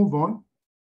 let's move on.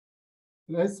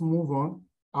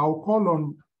 I'll call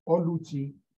on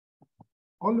Oluchi.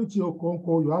 Oluchi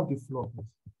Okonko, you have the floor, please.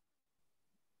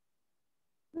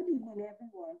 Good evening,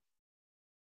 everyone.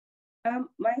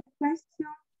 My question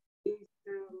is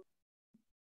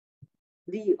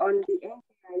on the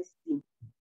NGIC.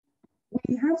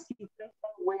 We have situations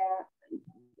where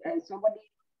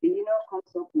somebody,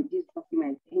 comes up with this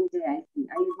document, NGIC, and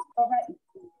you discover it's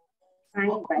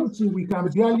signed by... Oluchi, we can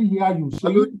barely hear you.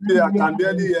 Oluchi, I can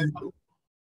barely hear you.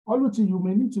 Oluchi, you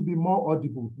may need to be more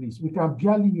audible, please. We can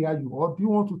barely hear you. Or do you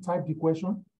want to type the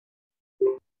question?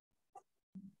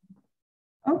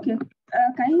 Okay.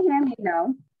 Can you hear me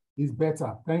now? It's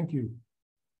better. Thank you.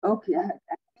 Okay.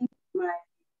 I think my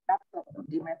laptop,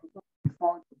 the microphone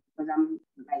default because I'm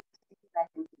like...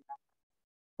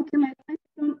 Okay, my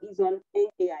question is on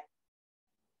NGIC.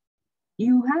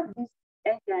 You have this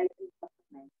NGIC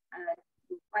document and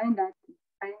you find that it's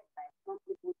signed by some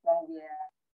people somewhere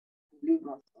in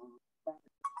Lagos.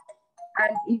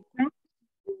 And it's meant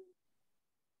to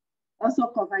also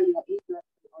cover your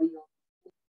industry or your...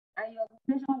 And your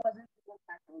organization wasn't even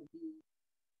part of the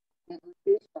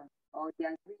negotiation or the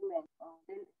agreement or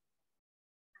then,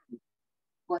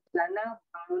 but you are now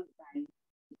bound by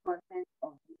the content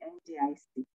of the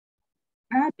NGIC.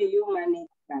 How do you manage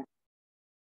that?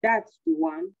 That's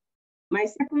one. My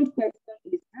second question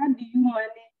is, how do you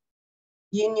manage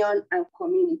union and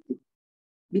community?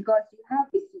 Because you have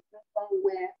a situation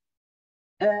where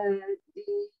the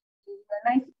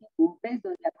nice people, based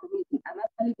on their community, I'm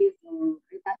actually based in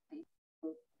River State, so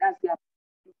that's where I'm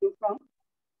looking from.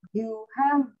 You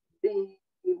have the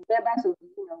members of the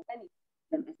union,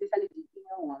 especially the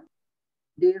union ones,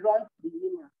 they run to the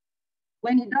union.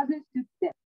 When it doesn't suit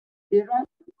them, they run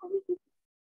to the community.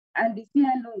 And the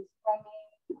CLO is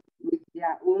coming with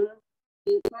their own.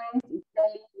 The client is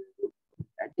telling you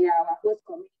that they are our host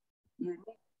community. You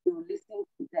need to listen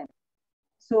to them.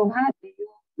 So how do you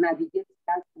navigate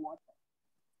that water?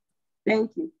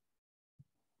 Thank you.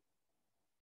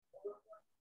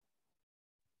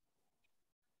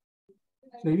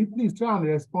 So you please try and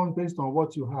respond based on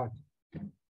what you had.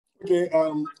 Okay,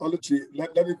 Oluchi,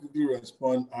 let me quickly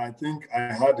respond. I think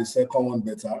I had the second one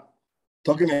better.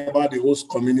 Talking about the host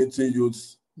community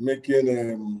youths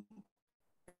making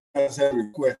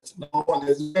requests. Number one,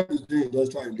 there's a difference between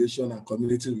industrial relation and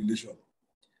community relation.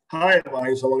 However,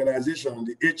 in some organization,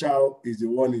 the HR is the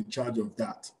one in charge of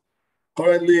that.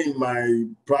 Currently, in my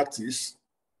practice,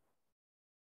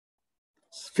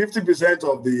 50%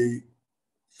 of the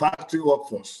factory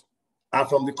workforce are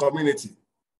from the community.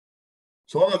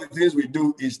 So one of the things we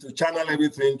do is to channel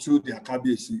everything through the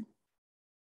KBAC.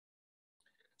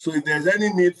 So if there's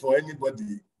any need for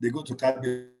anybody, they go to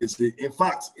KBAC. In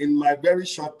fact, in my very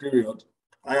short period,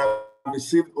 I have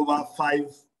received over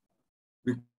 5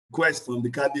 requests from the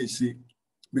KBAC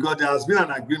because there has been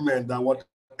an agreement that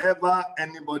whatever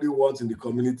anybody wants in the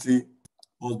community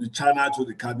must be channeled to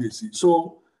the KBAC.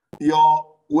 So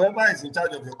whoever is in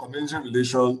charge of your community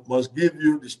relation must give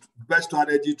you the best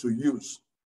strategy to use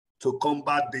to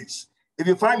combat this. If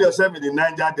you find yourself in the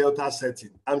Niger Delta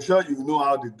setting, I'm sure you know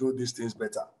how to do these things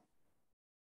better.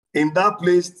 In that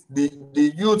place, the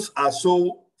youths are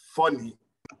so funny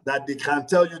that they can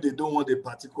tell you they don't want a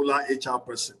particular HR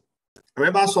person. I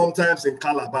remember sometimes in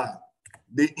Calabar,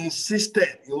 they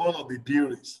insisted in one of the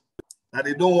bureaus that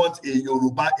they don't want a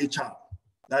Yoruba HR,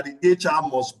 that the HR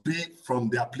must be from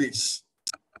their place.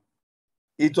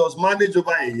 It was managed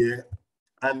over a year,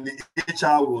 and the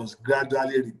HR was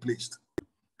gradually replaced.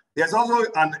 There's also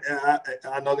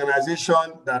an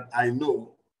organization that I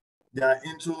know, they are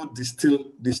into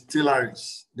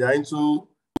distilleries. They are into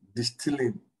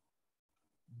distilling.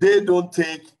 they don't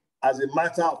take as a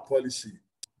matter of policy,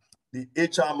 the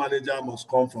HR manager must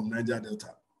come from Niger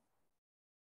Delta.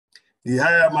 The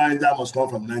hire manager must come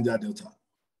from Niger Delta.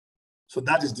 So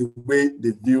that is the way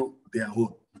they view their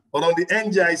own. But on the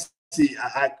NGIC,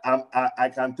 I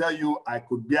can tell you, I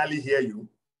could barely hear you.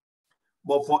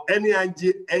 But for any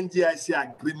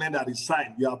NGIC agreement that is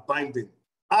signed, you are binding.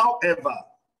 However,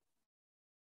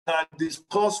 you can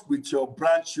discuss with your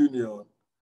branch union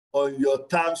on your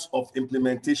terms of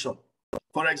implementation.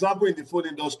 For example, in the food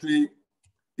industry,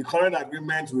 the current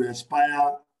agreement will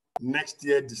expire next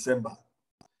year, December.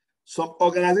 Some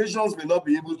organizations may not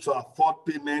be able to afford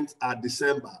payment at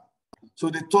December. So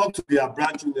they talk to their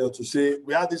branch union to say,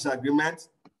 we have this agreement.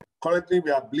 Currently,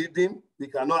 we are bleeding. We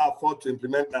cannot afford to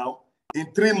implement now.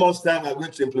 In 3 months' time, we are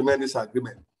going to implement this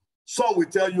agreement. Some will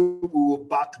tell you we will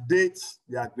backdate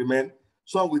the agreement.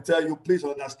 Some will tell you, please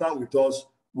understand with us,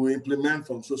 we'll implement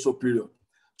from so period.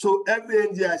 So every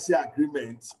NGIC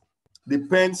agreement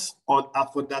depends on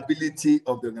affordability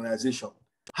of the organization.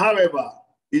 However,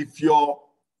 if your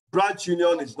branch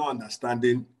union is not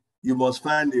understanding, you must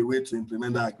find a way to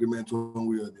implement that agreement one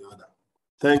way or the other.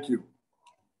 Thank you.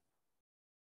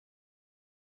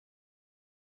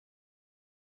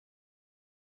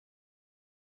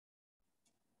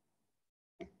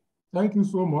 Thank you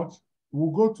so much.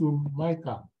 We'll go to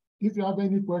Micah. If you have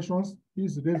any questions,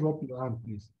 please raise up your hand,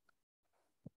 please.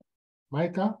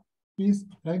 Micah, please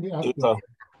kindly ask.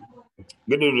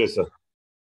 Good evening, sir.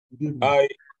 Good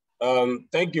evening.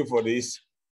 Thank you for this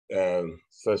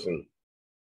session.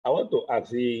 I want to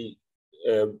ask you,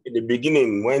 in the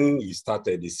beginning, when you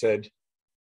started, you said,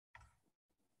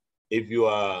 if you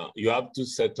have 2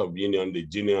 sets of union, the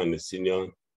junior and the senior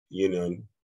union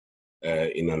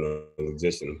in an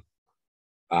organization.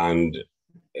 And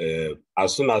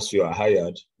as soon as you are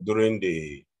hired during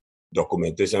the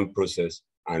documentation process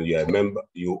and you are a member,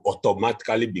 you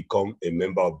automatically become a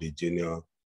member of the junior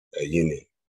union.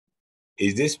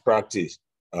 Is this practice,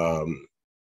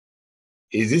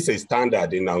 is this a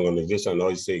standard in an organization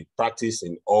or is it a practice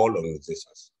in all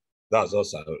organizations? That's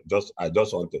also, I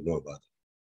just want to know about it.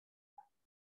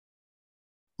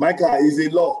 Micah, is a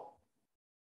law.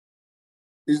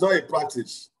 It's not a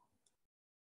practice.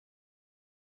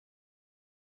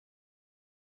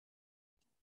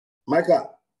 Micah,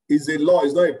 is a law,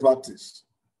 it's not a practice.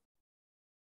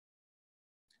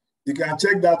 You can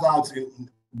check that out,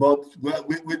 but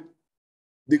with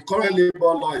the current labor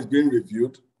law is being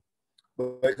reviewed,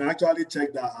 but you can actually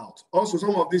check that out. Also,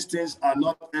 some of these things are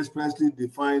not expressly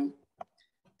defined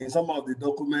in some of the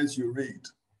documents you read.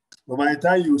 But by the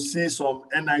time you see some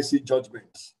NIC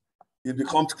judgments, it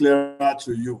becomes clearer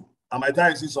to you. And by the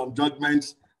time you see some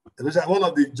judgments, especially one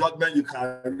of the judgments you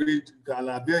can read, you can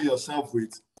avail yourself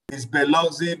with, is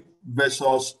Biloxi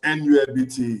versus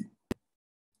NULBT,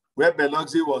 where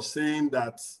Biloxi was saying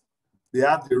that they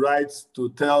have the right to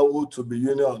tell who to be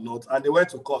union or not, and they went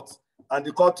to court, and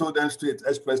the court told them straight,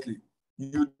 expressly,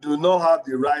 you do not have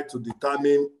the right to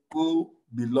determine who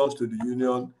belongs to the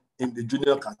union in the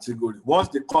junior category. Once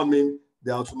they come in,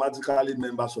 they're automatically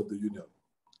members of the union.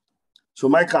 So,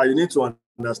 Micah, you need to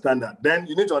understand that. Then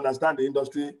you need to understand the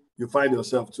industry you find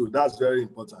yourself too. That's very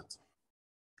important.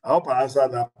 I hope I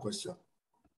answered that question.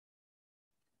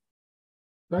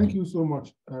 Thank you so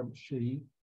much, Sheyi,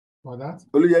 for that.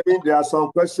 Oluyemi, there are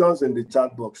some questions in the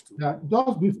chat box too. Yeah,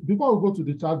 just before we go to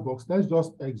the chat box, let's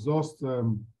just exhaust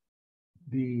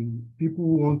the people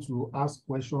who want to ask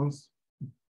questions.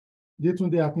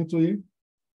 Yetunde Akintoye.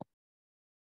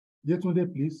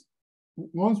 Yetunde, please.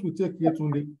 Once we take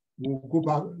Yetunde, we'll go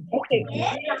back. Okay.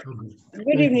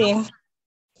 Good evening.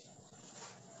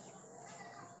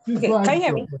 Please okay, go ahead. Can you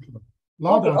hear me?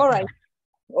 Loud okay, all right.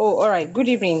 Oh, all right. Good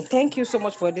evening. Thank you so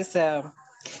much for this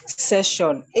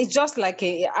session. It's just like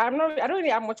I don't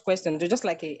really have much questions. It's just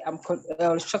like a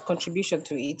short contribution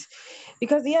to it,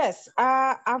 because yes,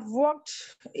 I've worked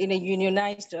in a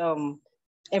unionized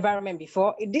environment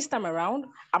before. This time around,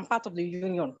 I'm part of the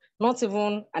union, not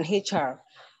even an HR,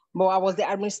 but I was the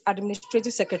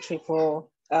administrative secretary for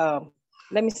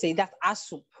let me say that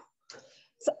ASUP.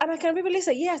 So, and I can really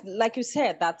say, yes, like you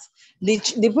said, that the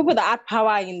people that have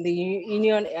power in the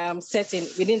union setting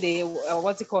within the,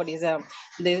 what's it called, is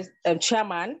the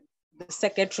chairman, the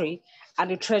secretary, and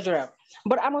the treasurer.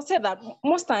 But I must say that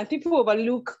most times people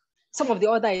overlook some of the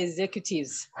other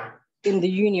executives in the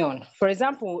union. For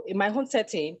example, in my own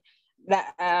setting,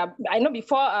 that I know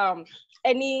before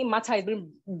any matter is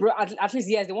being brought, at least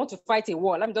yes, they want to fight a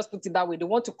war. Let me just put it that way. They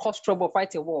want to cause trouble,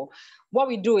 fight a war. What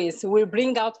we do is we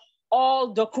bring out all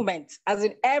documents, as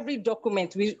in every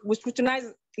document, we scrutinize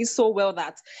it so well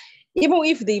that Even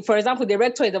if for example, the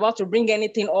rector is about to bring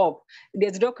anything up,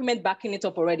 there's a document backing it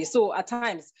up already. So at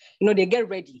times, they get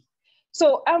ready.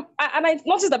 So and I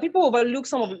noticed that people overlook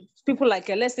some of the people like,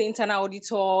 let's say, internal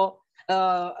auditor,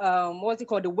 what's it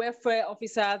called, the welfare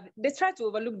officer. They try to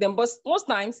overlook them, but most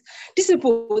times these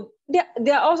people,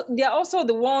 they are also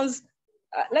the ones.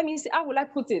 Let me see, how will I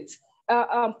put it?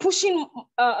 Pushing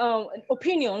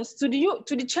opinions to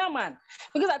the chairman,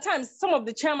 because at times some of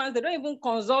the chairmans, they don't even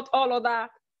consult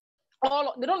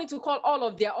they don't need to call all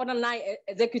of their other 9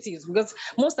 executives, because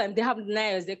most times they have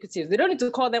 9 executives. They don't need to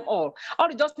call them all. All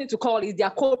they just need to call is their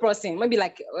co-person, maybe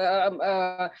like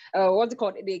what's it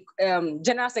called, the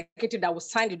general secretary that will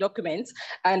sign the documents,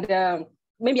 and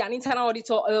maybe an internal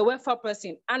auditor, a welfare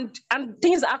person, and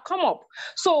things are come up.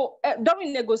 So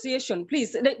during negotiation,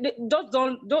 please,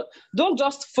 don't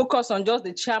just focus on just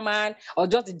the chairman or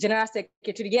just the general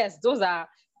secretary. Yes, those are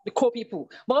the core people,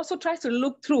 but also try to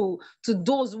look through to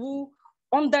those who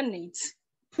underneath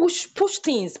push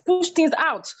things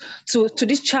out to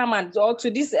this chairman or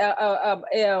to this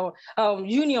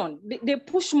union. They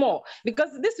push more,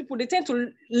 because these people, they tend to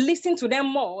listen to them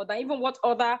more than even what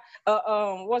other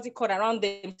what's it called around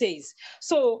them says.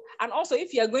 So, and also,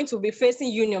 if you are going to be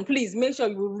facing union, please make sure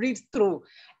you read through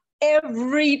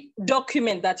every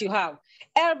document that you have,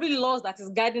 every laws that is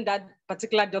guiding that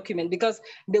particular document, because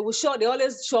they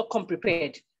always come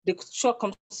prepared. They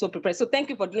come so prepared. So thank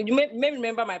you for doing. You may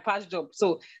remember my past job.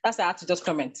 So that's why I had to just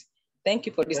comment. Thank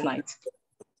you for this night.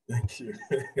 Thank you.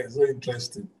 So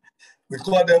interesting. We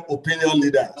call them opinion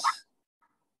leaders.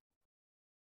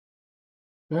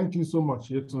 Thank you so much,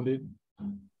 Yetunde.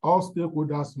 All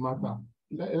stakeholders matter.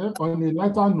 On a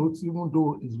lighter note, even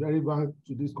though it's very relevant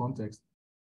to this context,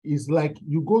 it's like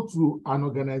you go to an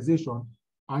organization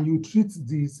and you treat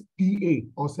this PA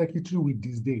or secretary with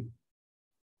disdain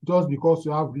just because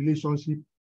you have relationship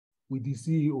with the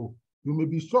CEO. You may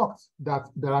be shocked that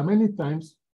there are many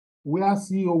times where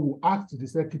CEO will ask the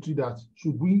secretary that,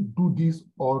 should we do this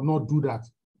or not do that?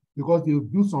 Because they will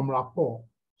build some rapport.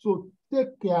 So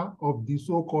take care of the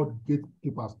so-called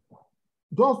gatekeepers.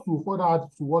 Just to further add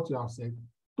to what you have said,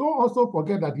 don't also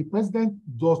forget that the president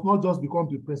does not just become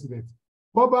the president.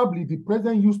 Probably the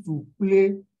president used to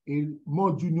play a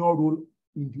more junior role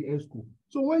in the ESCO.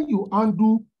 So when you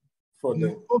undo, so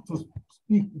to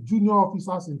speak, junior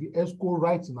officers in the ESCO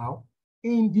right now,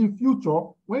 in the future,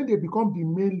 when they become the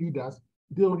main leaders,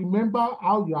 they'll remember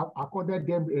how you have accorded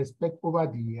them respect over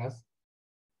the years,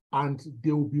 and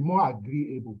they will be more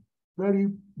agreeable. Very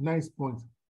nice point,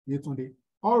 Yetunde.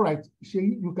 All right,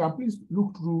 Sheyi, you can please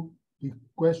look through the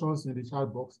questions in the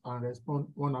chat box and respond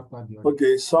one after the other.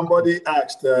 Okay, somebody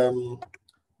asked,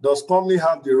 does company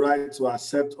have the right to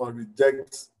accept or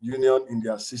reject union in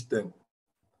their system?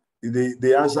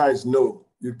 The answer is no.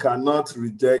 You cannot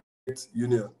reject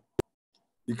union.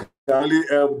 You can only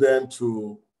help them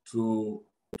to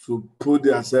put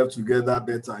themselves together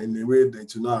better in a way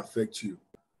that will not affect you.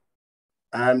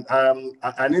 And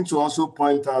I need to also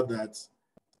point out that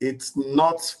it's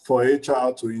not for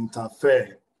HR to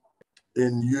interfere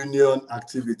in union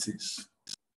activities.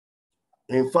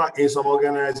 In fact, in some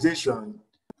organizations,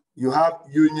 you have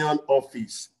union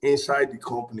office inside the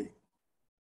company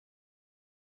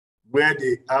where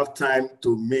they have time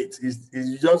to meet.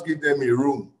 You just give them a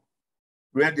room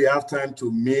where they have time to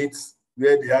meet,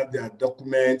 where they have their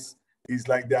documents. It's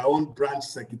like their own branch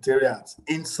secretariat.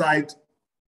 Inside,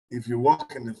 if you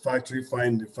work in the factory,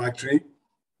 find the factory.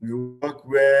 You work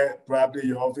where probably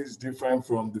your office is different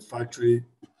from the factory.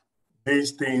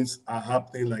 These things are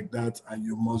happening like that, and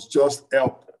you must just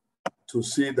help to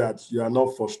see that you are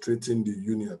not frustrating the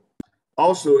union.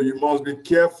 Also, you must be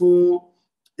careful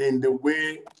in the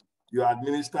way you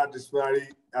administer disciplinary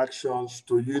actions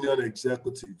to union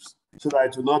executives so that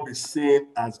it will not be seen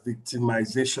as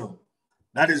victimization.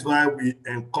 That is why we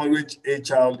encourage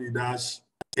HR leaders,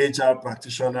 HR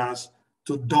practitioners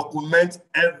to document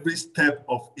every step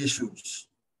of issues.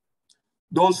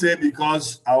 Don't say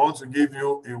because I want to give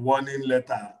you a warning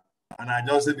letter, and I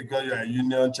just say because you're a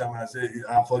union chairman, I say,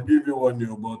 I forgive you one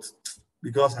year, but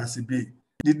because I see big.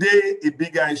 The day a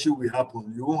bigger issue will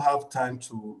happen, you won't have time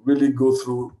to really go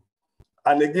through.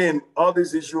 And again, all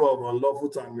this issue of unlawful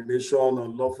termination,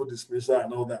 unlawful dismissal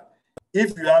and all that,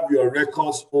 if you have your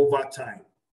records over time,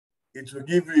 it will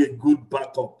give you a good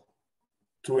backup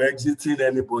to exiting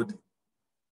anybody.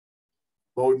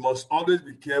 But we must always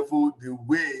be careful the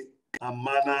way and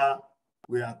manner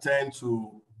we attend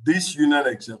to these union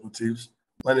executives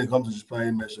when it comes to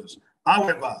disciplinary measures.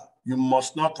 However, you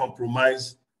must not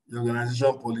compromise the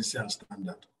organization policy and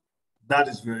standard. That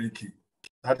is very key.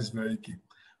 That is very key.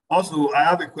 Also, I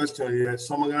have a question here.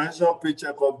 Some organizations pay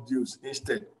check-up dues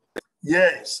instead.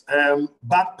 Yes,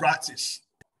 bad practice.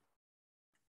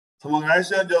 Some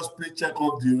organizations just pay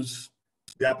check-off dues.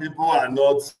 Their people are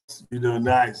not,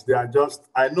 nice. They are just,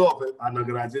 I know of an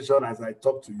organization as I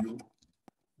talk to you,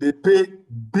 they pay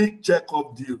big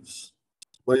check-off dues,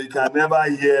 but you can never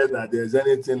hear that there's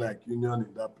anything like union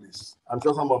in that place. I'm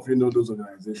sure some of you know those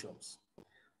organizations.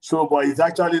 So, but it's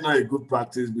actually not a good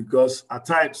practice because at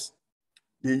times,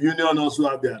 the union also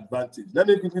have the advantage. Let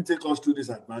me quickly take us through this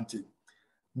advantage.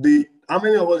 How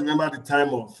many of us remember the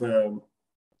time of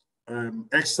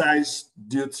excise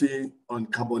duty on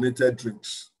carbonated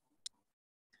drinks?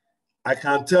 I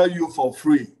can tell you for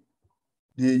free,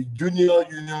 the junior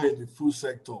union in the food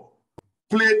sector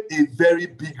played a very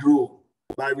big role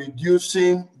by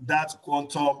reducing that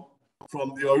quantum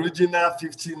from the original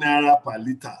 50 naira per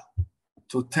liter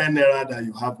to 10 naira that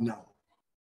you have now.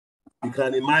 You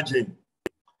can imagine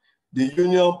the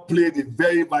union played a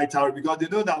very vital role because they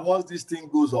know that once this thing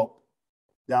goes up,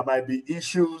 there might be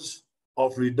issues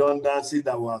of redundancy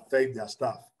that will affect their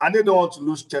staff. And they don't want to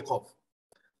lose checkoff.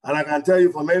 And I can tell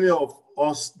you for many of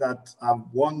us that have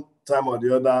one time or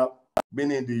the other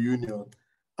been in the union,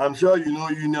 I'm sure you know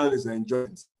union is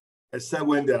enjoyment, except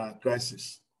when there are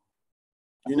crises.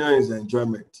 Union is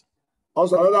enjoyment.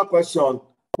 Also, another question,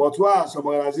 but why are some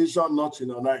organizations not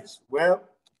unionized? Well,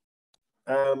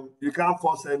 you can't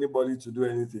force anybody to do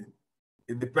anything.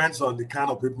 It depends on the kind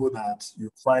of people that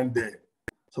you find there.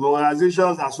 Some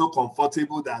organizations are so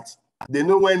comfortable that they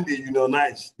know when they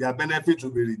unionize, their benefits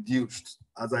will be reduced,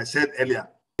 as I said earlier.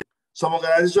 Some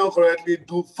organizations currently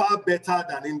do far better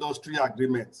than industry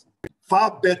agreements,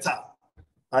 far better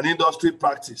than industry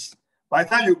practice. By the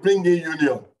time you bring in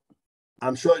union,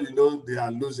 I'm sure you know they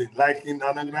are losing. Like in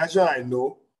an organization I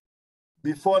know,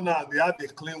 before now, they have a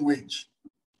clean wage.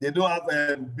 They don't have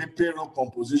a big payroll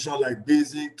composition like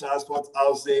basic, transport,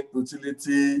 housing,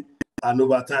 utility, and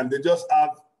overtime. They just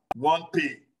have one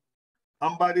pay.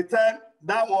 And by the time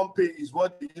that one pay is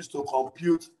what they used to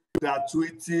compute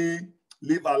gratuity,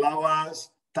 leave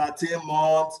allowance, 13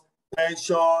 months,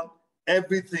 pension,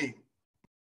 everything.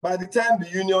 By the time the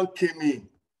union came in,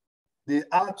 they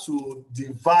had to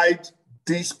divide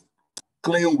this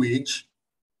clean wage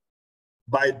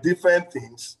by different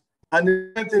things. And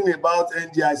the main thing about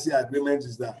NDIC agreement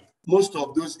is that most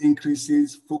of those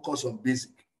increases focus on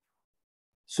basic.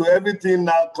 So everything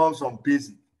now comes from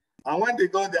basic. And when they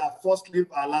got their first leave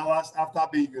allowance after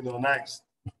being unionized,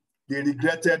 they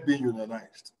regretted being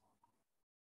unionized.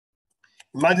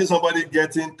 Imagine somebody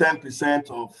getting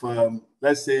 10% of,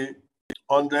 let's say,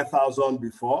 100,000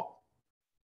 before,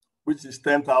 which is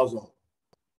 10,000.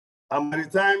 And by the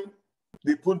time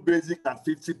they put basic at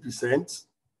 50%,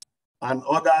 and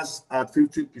others at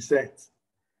 50%,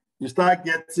 you start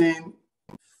getting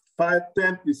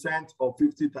 10% of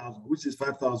 50,000, which is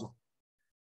 5,000.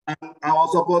 And I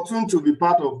was opportune to be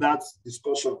part of that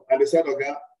discussion. And they said,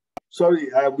 okay, sorry,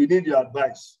 we need your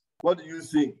advice. What do you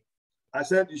think? I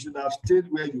said, you should have stayed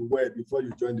where you were before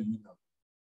you joined the union.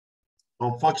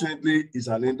 Unfortunately, it's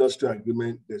an industry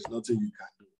agreement. There's nothing you can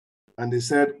do. And they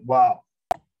said, wow,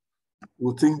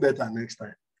 we'll think better next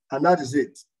time. And that is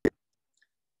it.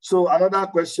 So another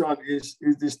question is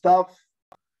the staff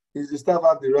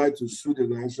have the right to sue the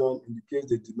organization in the case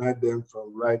they deny them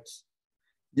from rights?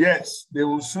 Yes, they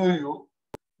will sue you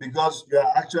because you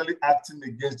are actually acting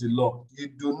against the law. You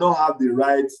do not have the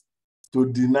right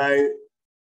to deny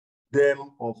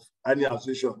them of any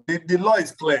association. The law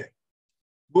is clear.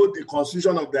 Both the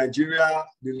Constitution of Nigeria,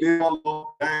 the labor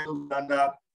law,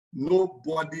 standard,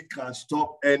 nobody can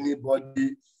stop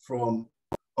anybody from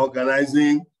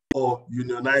organizing or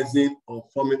unionizing or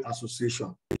forming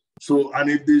association. So, and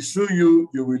if they sue you,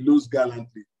 you will lose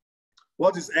gallantly.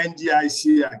 What is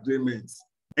NDIC agreement?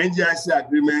 NDIC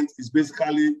agreement is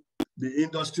basically the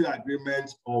industry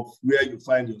agreement of where you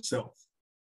find yourself.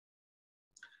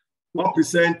 What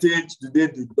percentage do they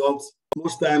deduct?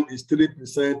 Most time is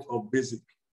 3% of basic.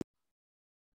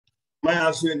 Am I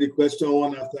answering the question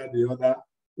one after the other?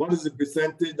 What is the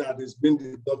percentage that is being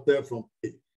deducted from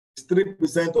pay? It's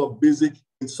 3% of basic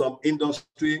in some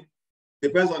industry.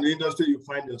 Depends on the industry you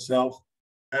find yourself.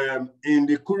 In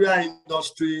the courier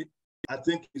industry, I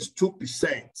think it's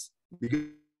 2%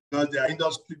 because their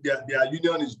industry, their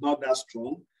union is not that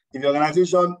strong. If the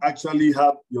organization actually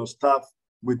have your staff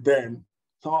with them,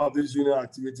 some of these union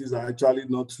activities are actually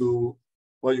not so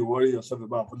what you worry yourself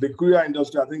about. For the courier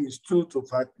industry, I think it's 2 to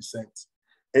 5%.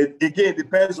 Again, it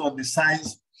depends on the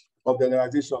size of the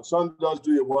organization. Some just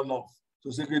do a one-off. So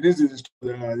say, okay, this is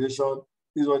the organization,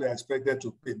 this is what they're expected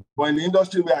to pay. But in the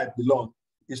industry where I belong,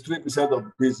 it's 3%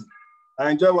 of basic.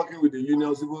 I enjoy working with the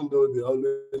unions, even though they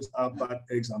always have bad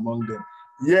eggs among them.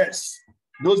 Yes,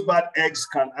 those bad eggs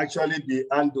can actually be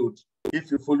handled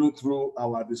if you follow through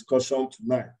our discussion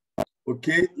tonight.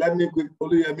 Okay, let me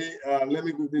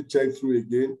quickly check through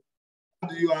again. How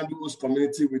do you handle host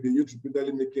community with the youth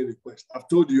repeatedly making requests? I've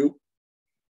told you,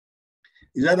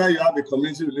 it's either you have a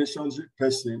community relationship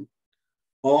person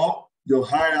or your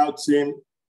hire out team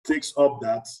takes up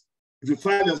that. If you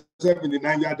find yourself in the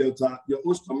Niger Delta, your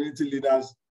host community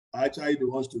leaders are actually the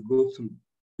ones to go through.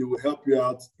 They will help you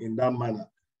out in that manner.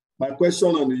 My question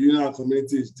on the union and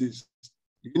community is this.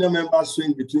 The union members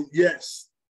swing between, yes,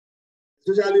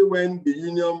 especially when the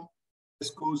union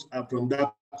schools are from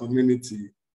that community,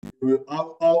 we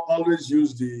will always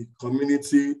use the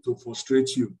community to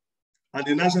frustrate you. And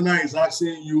the national is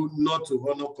asking you not to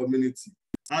honor community.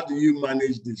 How do you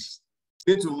manage this?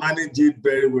 You need to manage it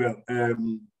very well.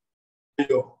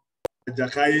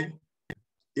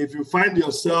 If you find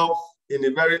yourself in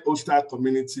a very hostile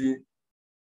community,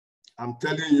 I'm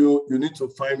telling you, you need to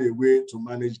find a way to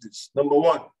manage this. Number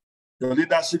one, your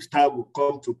leadership style will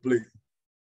come to play.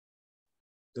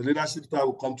 The leadership style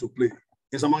will come to play.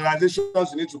 In some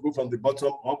organizations, you need to go from the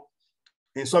bottom up.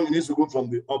 In some, you need to go from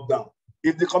the up down.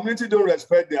 If the community don't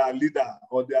respect their leader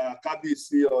or their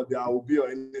KBC or their OB or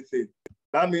anything,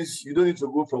 that means you don't need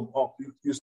to go from up.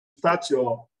 You start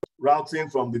your routing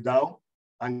from the down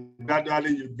and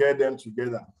gradually you get them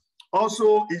together.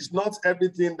 Also, it's not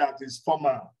everything that is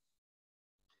formal.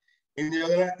 In the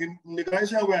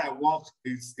organization where I work,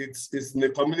 it's in a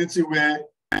community where,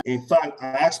 in fact, I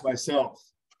ask myself,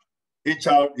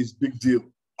 HR is big deal.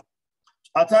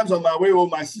 At times on my way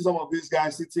home, I see some of these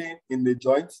guys sitting in the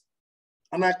joint,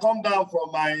 and I come down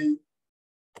from my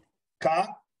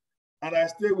car, and I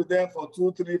stay with them for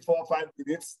 2, 3, 4, 5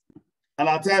 minutes. And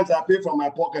at times I pay from my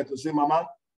pocket to say, Mama,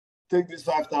 take this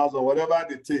 5,000, whatever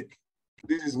they take.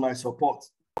 This is my support.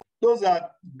 Those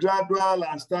are gradual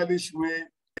and stylish way.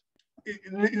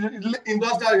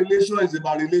 Industrial relation is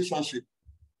about relationship.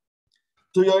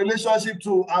 So your relationship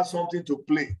too has something to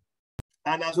play.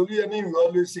 And as Oluyemi, we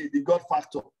always say, the God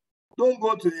factor. Don't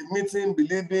go to a meeting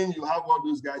believing you have what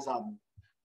those guys have.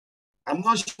 I'm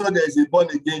not sure there is a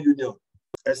born-again union.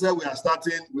 Except we are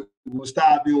starting, we will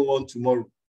start having one tomorrow.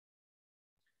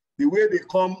 The way they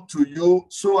come to you,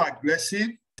 so aggressive,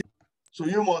 so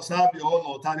you must have your own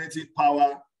alternative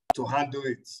power to handle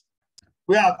it.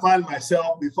 Where I find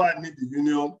myself, before I meet the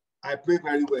union, I pray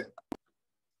very well.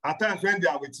 At times when they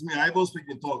are with me, I even speak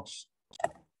in tongues,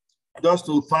 just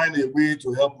to find a way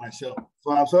to help myself.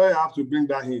 So I'm sorry I have to bring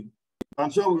that in.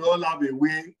 I'm sure we all have a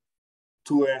way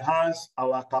to enhance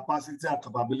our capacity and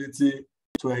capability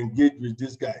to engage with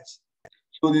these guys.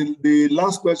 So the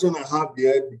last question I have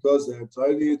here, because it's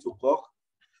already 8 o'clock,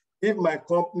 if my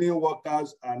company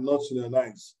workers are not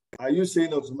unionized, are you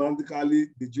saying automatically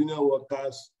the junior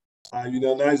workers are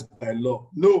unionized by law?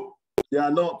 No, they are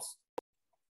not.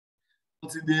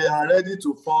 Until they are ready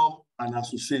to form an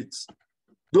associate.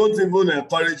 Don't even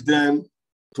encourage them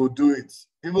to do it,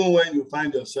 even when you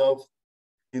find yourself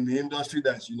in the industry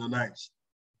that's unionized.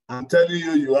 I'm telling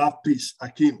you, you have peace,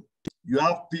 Akim. You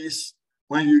have peace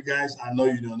when you guys are not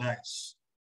unionized.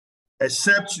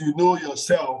 Except you know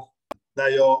yourself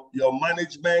that your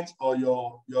management or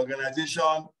your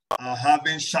organization are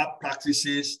having sharp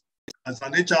practices. As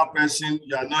an HR person,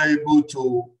 you are not able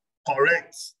to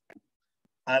correct.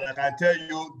 And I can tell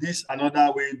you this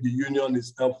another way the union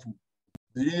is helpful.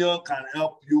 The union can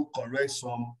help you correct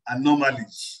some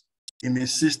anomalies in a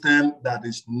system that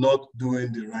is not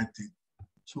doing the right thing.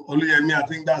 So Oluyemi, I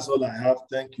think that's all I have.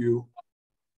 Thank you.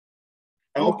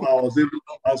 I hope I was able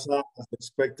to answer as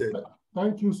expected.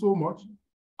 Thank you so much.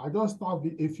 I just have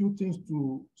a few things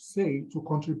to say to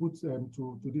contribute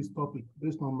to this topic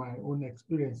based on my own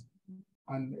experience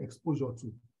and exposure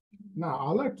to. Now,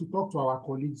 I'd like to talk to our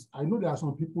colleagues. I know there are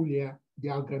some people here,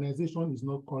 their organization is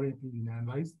not currently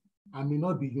unionized and may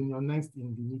not be unionized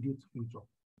in the immediate future.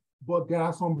 But there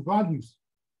are some values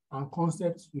and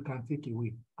concepts you can take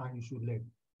away and you should learn.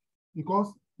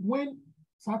 Because when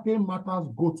certain matters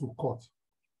go to court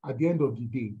at the end of the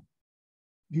day,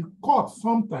 the court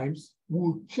sometimes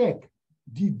will check,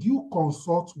 did you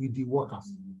consult with the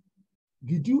workers?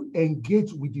 Did you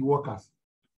engage with the workers?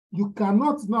 You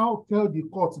cannot now tell the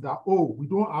court that, oh, we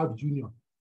don't have union.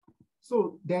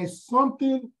 So there's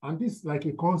something, and this is like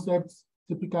a concept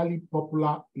typically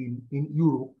popular in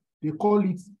Europe, they call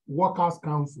it workers'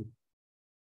 council.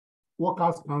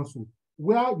 Workers' council,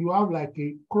 where you have like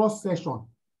a cross section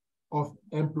of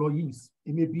employees.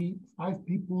 It may be 5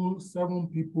 people, 7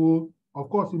 people. Of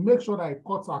course, you make sure that it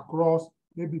cuts across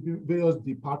maybe various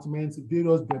departments,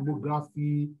 various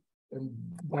demography, and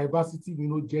diversity,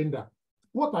 gender.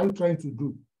 What are you trying to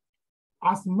do?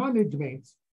 As management,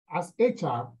 as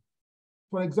HR,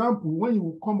 for example, when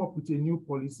you come up with a new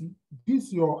policy,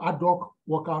 this your ad hoc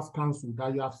workers council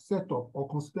that you have set up or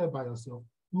considered by yourself,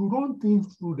 you run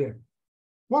things through them.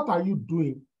 What are you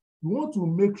doing? You want to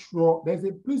make sure there's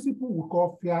a principle we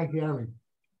call fair hearing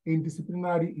in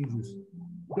disciplinary issues.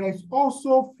 There's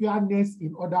also fairness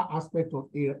in other aspects of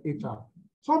HR.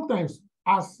 Sometimes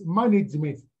as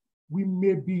management, we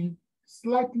may be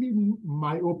slightly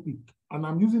myopic, and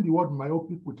I'm using the word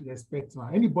myopic with respect now.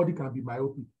 Anybody can be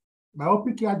myopic.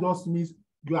 Myopic here just means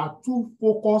you are too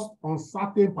focused on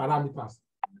certain parameters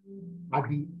at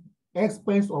the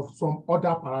expense of some other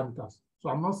parameters. So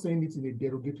I'm not saying it in a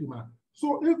derogatory manner.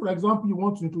 So if, for example, you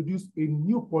want to introduce a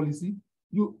new policy,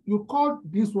 you call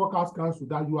this workers' council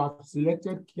that you have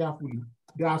selected carefully.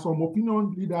 There are some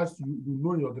opinion leaders you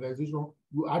know in your organization,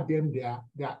 you add them there.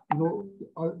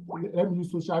 Let me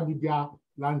use social media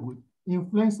language,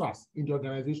 influencers in the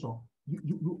organization.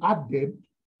 You add them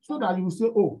so that you say,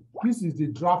 oh, this is the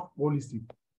draft policy.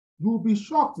 You'll be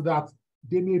shocked that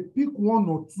they may pick one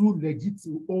or two legit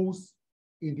holes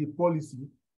in the policy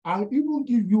and even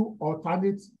give you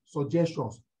alternate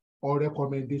suggestions or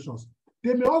recommendations.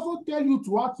 They may also tell you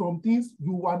to add some things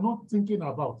you are not thinking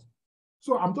about.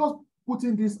 So I'm just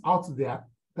putting this out there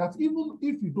that even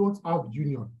if you don't have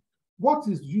union, what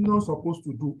is union supposed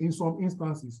to do in some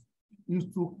instances is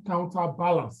to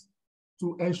counterbalance,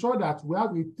 to ensure that we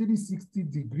have a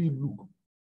 360-degree look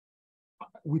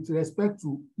with respect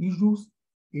to issues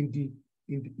in the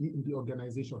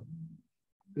organization.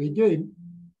 Again,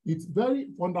 it's very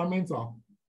fundamental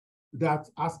that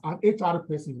as an HR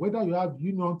person, whether you have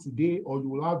union today or you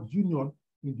will have union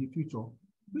in the future,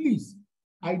 please,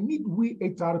 I need we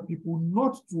HR people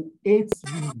not to hate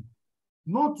union,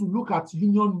 not to look at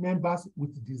union members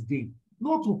with disdain,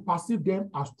 not to perceive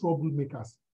them as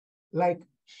troublemakers. Like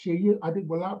Seyi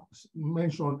Adegbola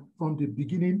mentioned from the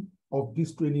beginning of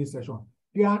this training session,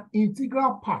 they are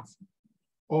integral parts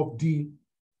of the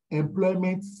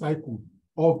employment cycle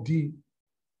of the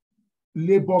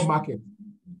labor market.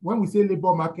 When we say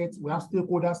labor market, we have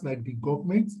stakeholders like the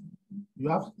government, you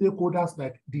have stakeholders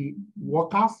like the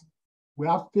workers, we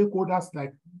have stakeholders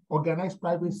like organized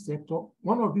private sector.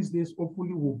 One of these days,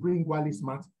 hopefully, we'll bring Wally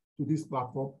Smart to this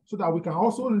platform so that we can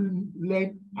also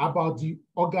learn about the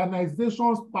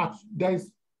organization's part.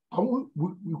 There's,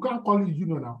 we can't call it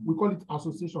union now, we call it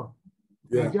association.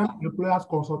 Yeah. Nigerian Employers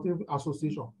Consultative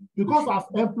Association. Because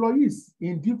as employees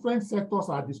in different sectors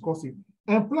are discussing,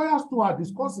 employers too are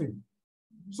discussing.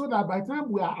 So that by the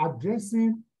time we are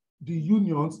addressing the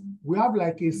unions, we have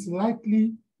like a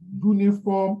slightly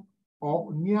uniform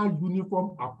or near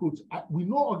uniform approach. We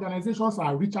know organizations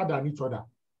are richer than each other,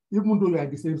 even though you are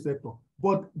in the same sector.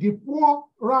 But the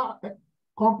poorer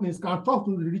companies can talk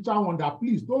to the richer one that,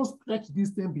 please don't stretch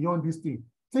this thing beyond this thing.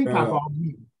 Think about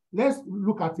me. Let's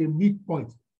look at a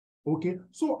midpoint. Okay.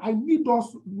 So I need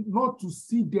us not to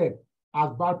see them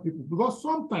as bad people, because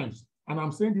sometimes, and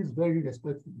I'm saying this very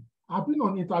respectfully, I've been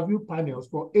on interview panels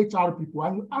for HR people,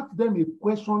 and you ask them a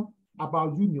question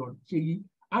about union,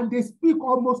 and they speak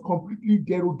almost completely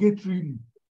derogatorily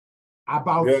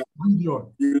about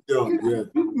union.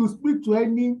 If you speak to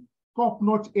any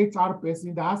top-notch HR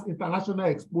person that has international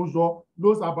exposure,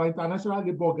 knows about International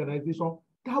Labour Organization,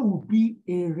 that would be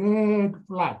a red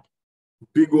flag.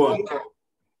 Big one.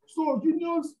 So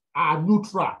unions are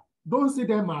neutral. Don't see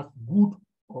them as good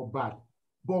or bad.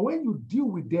 But when you deal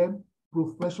with them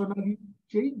professionally,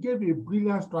 Seyi gave a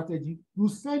brilliant strategy. You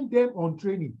send them on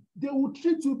training. They will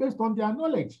treat you based on their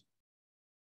knowledge.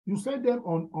 You send them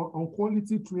on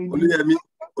quality training. Oyemi.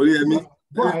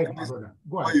 Go ahead, my brother.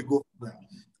 Go ahead. You go.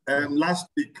 Last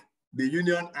week, the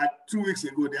union, 2 weeks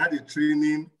ago, they had a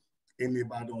training in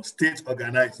Ibadan, state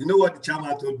organized. You know what the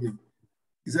chairman told me?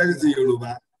 He said it's in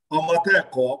Yoruba.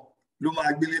 Omoteko,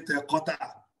 Lumagbilite Kota,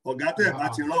 Ogate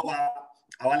Batinova,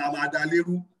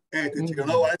 Awalamadaleru,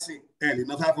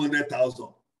 500,000.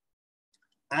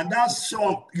 And that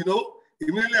song, you know,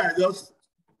 immediately I just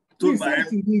told my say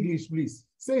it in English, please.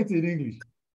 Say it in English.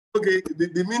 Okay,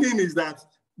 the meaning is that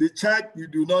the child you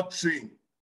do not train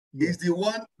is the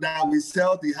one that will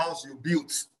sell the house you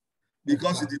built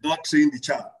because you did not train the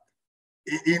child.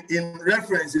 In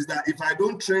reference is that if I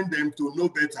don't train them to know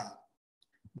better,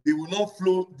 they will not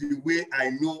flow the way I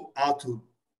know how to,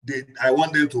 I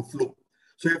want them to flow.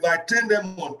 So if I train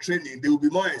them on training, they will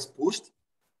be more exposed,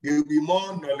 they will be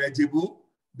more knowledgeable,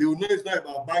 they will know it's not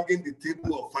about banging the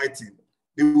table or fighting.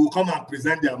 They will come and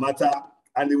present their matter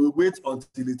and they will wait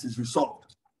until it is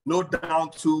resolved. No down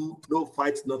to, no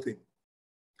fight, nothing.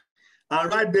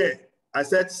 And right there, I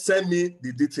said, send me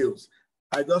the details.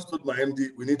 I just told my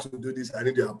MD, we need to do this, I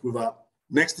need your approval.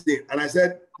 Next day, and I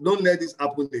said, don't let this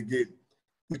happen again.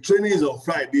 The training is on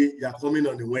Friday, you are coming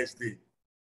on the Wednesday.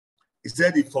 He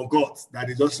said he forgot that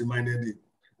he just reminded him.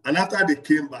 And after they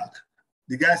came back,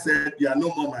 the guy said, you are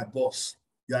no more my boss.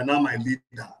 You are now my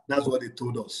leader. That's what they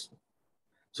told us.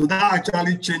 So that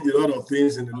actually changed a lot of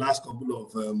things in the last couple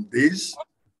of days.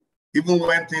 Even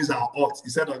when things are hot, he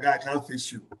said, okay, I can't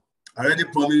face you. I already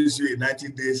promised you in 90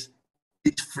 days,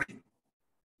 each free.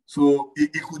 So he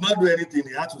could not do anything.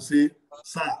 He had to say,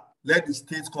 sir, let the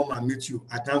state come and meet you.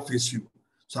 I can't face you.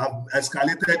 So I've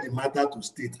escalated the matter to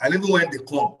state. And even when they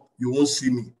come, you won't see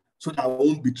me. So that I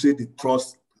won't betray the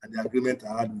trust and the agreement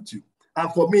I had with you.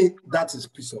 And for me, that is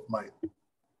peace of mind.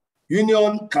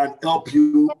 Union can help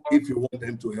you if you want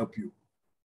them to help you.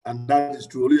 And that is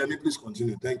true. Let me please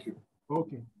continue. Thank you.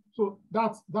 Okay. So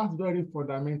that's very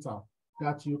fundamental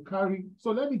that you carry.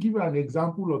 So let me give you an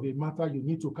example of a matter you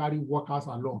need to carry workers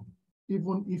along,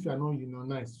 even if you're not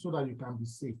unionized, so that you can be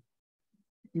safe.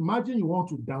 Imagine you want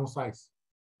to downsize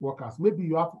workers. Maybe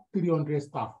you have 300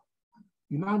 staff.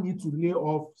 You now need to lay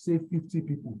off, say, 50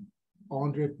 people or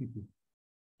 100 people.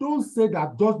 Don't say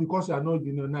that just because you are not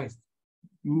unionized,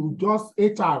 you just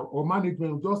HR or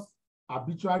management will just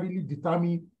arbitrarily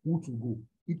determine who to go.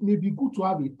 It may be good to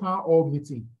have a town hall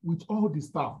meeting with all the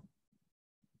staff.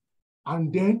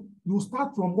 And then you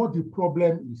start from what the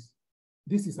problem is.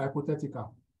 This is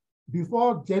hypothetical.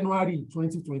 Before January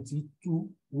 2022,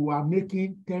 we were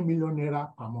making 10 million naira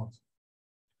per month.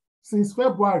 Since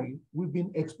February, we've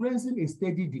been experiencing a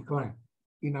steady decline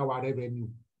in our revenue.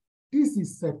 This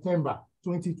is September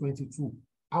 2022.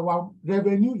 Our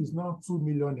revenue is now 2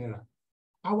 million naira.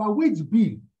 Our wage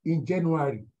bill in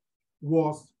January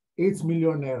was 8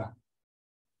 million naira.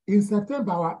 In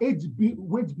September, our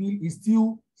wage bill is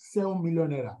still 7 million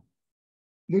naira.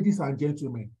 Ladies and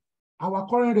gentlemen, our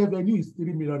current revenue is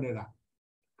 3 million naira.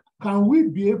 Can we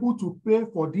be able to pay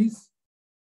for this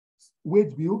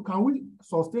wage bill? Can we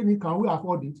sustain it? Can we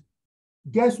afford it?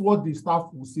 Guess what the staff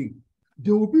will say?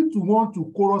 They will be to want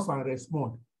to chorus and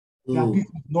respond that this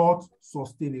is not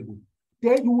sustainable.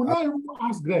 Then you will not even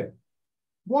ask them,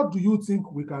 what do you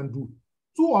think we can do?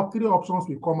 2 or 3 options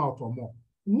will come out or more.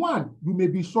 One, you may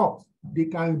be shocked. They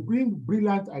can bring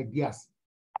brilliant ideas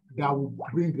that will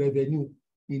bring revenue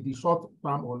in the short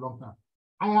term or long term.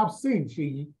 I have seen,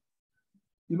 Sheyi,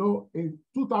 in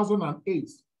 2008,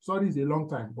 sorry, it's a long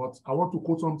time, but I want to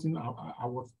quote something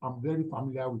I'm very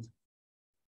familiar with.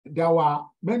 There were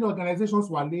many organizations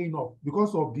were laying off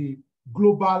because of the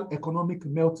global economic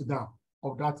meltdown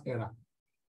of that era.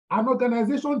 An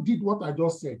organization did what I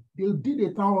just said. They did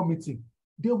a town hall meeting.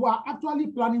 They were actually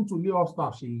planning to lay off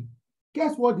staff, Sheyi.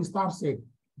 Guess what the staff said?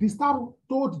 The staff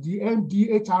told the MD,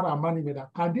 HR, and management that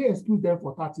can they excuse them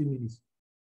for 30 minutes?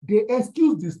 They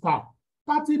excused the staff.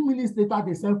 30 minutes later,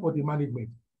 they sent for the management.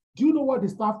 Do you know what the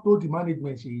staff told the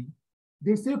management, Sheyi?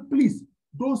 They said, please,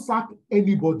 don't sack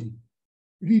anybody.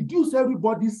 Reduce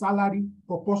everybody's salary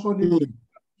proportionally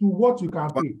to what you can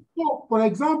pay. So, for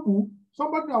example,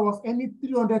 somebody that was earning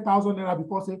 300,000 naira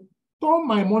before said, turn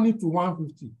my money to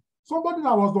 150. Somebody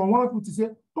that was on 150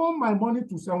 said, turn my money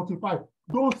to 75.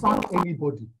 Don't sack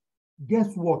anybody.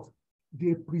 Guess what?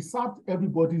 They preserved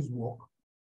everybody's work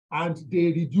and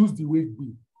they reduced the wage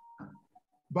bill.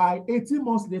 By 18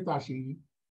 months later, Sheyi,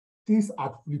 things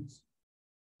had flipped.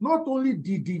 Not only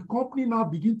did the company now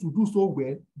begin to do so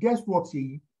well, guess what,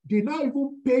 Sheyi? They now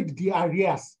even paid the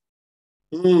arrears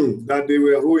that they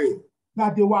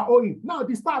were owing. Now,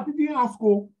 the staff didn't ask,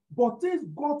 but things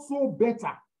got so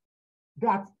better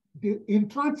that they in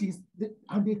tranches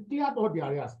and they cleared all the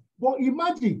arrears. But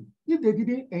imagine if they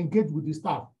didn't engage with the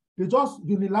staff, they just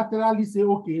unilaterally say,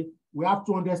 okay, we have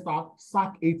 200 staff,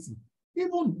 sack 80.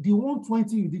 Even the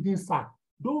 120 you didn't sack,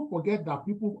 don't forget that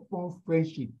people form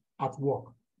friendship at work.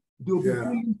 They'll be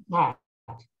feeling bad.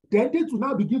 Then they to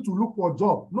now begin to look for a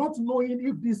job, not knowing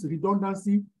if this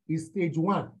redundancy is stage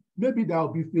 1. Maybe there will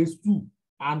be phase 2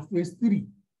 and phase 3.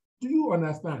 Do you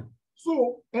understand?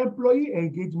 So employee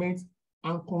engagement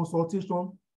and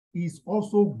consultation is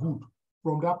also good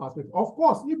from that perspective. Of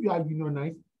course, if you are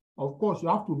unionized, of course, you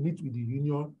have to meet with the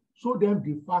union, show them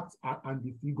the facts and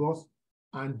the figures,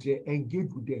 and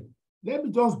engage with them. Let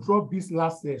me just drop this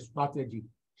last strategy,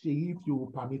 Sheyi, if you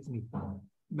will permit me.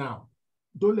 Now,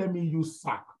 don't let me use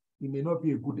SAC. It may not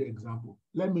be a good example.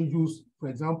 Let me use, for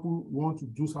example, you want to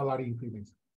do salary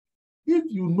increments. If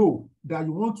you know that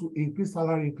you want to increase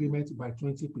salary increment by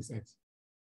 20%,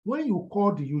 when you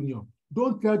call the union,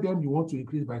 don't tell them you want to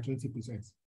increase by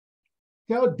 20%.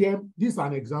 Tell them, this is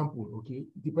an example, okay?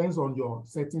 It depends on your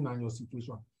setting and your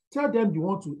situation. Tell them you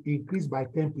want to increase by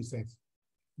 10%.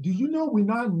 The union will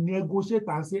now negotiate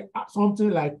and say something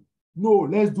like, No,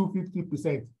 let's do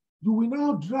 50%. You will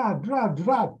now drag.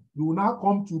 You will now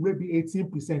come to maybe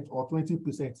 18% or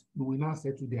 20%. You will now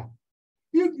settle there.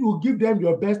 If you give them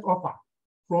your best offer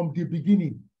from the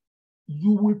beginning,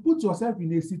 you will put yourself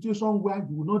in a situation where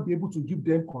you will not be able to give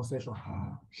them concession.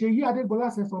 Seyi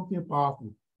Adegbola said something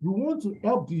powerful. You want to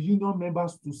help the union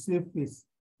members to save face.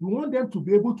 You want them to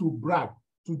be able to brag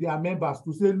to their members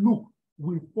to say, look,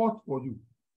 we fought for you.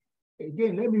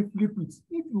 Again, let me flip it.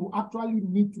 If you actually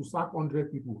need to sack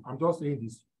 100 people, I'm just saying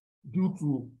this, due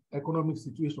to economic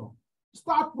situation,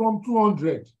 start from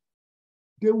 200.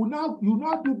 They will now, you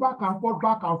now do back and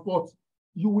forth.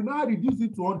 You will now reduce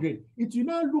it to 100. It will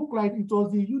now look like it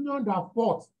was the union that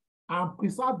fought and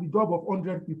preserved the job of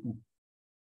 100 people.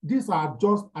 These are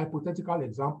just hypothetical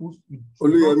examples.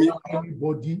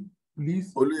 Anybody,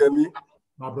 please. Oluyemi,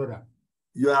 my brother.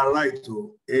 You are right,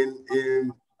 too.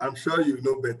 I'm sure you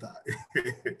know better.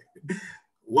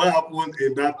 What happened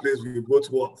in that place we both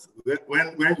worked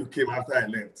when you came after I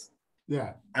left?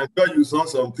 Yeah. I'm sure you saw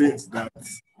some things that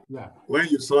when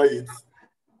you saw it,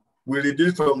 we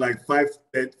reduced from like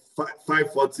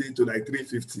 540 to like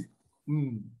 350.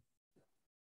 Mm.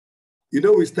 You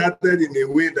know, we started in a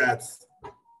way that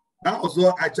was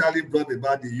what actually brought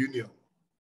about the union.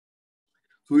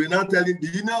 So we're now telling the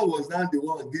union was not the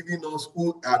one giving us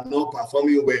who are not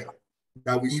performing well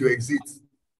that we should exit.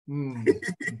 Mm.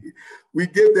 We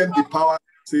gave them the power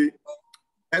to say,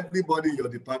 everybody in your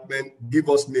department, give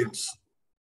us names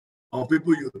of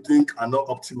people you think are not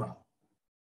optimal.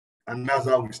 And that's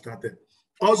how we started.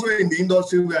 Also in the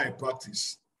industry where I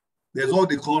practice, there's what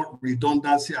they call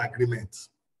redundancy agreements.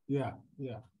 Yeah.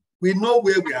 We know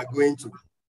where we are going to,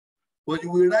 but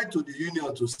you will write to the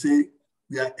union to say,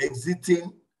 we are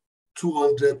exiting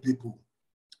 200 people.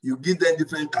 You give them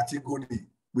different category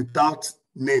without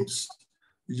names.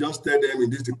 You just tell them in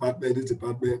this department.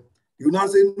 You now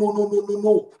say,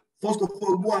 no. First of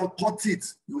all, go and cut it.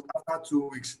 After 2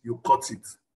 weeks, you cut it.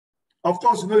 Of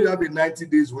course, you know you have a 90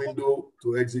 days window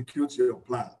to execute your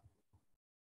plan.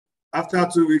 After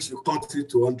 2 weeks, you cut it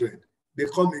to 100. They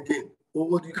come again. Oh,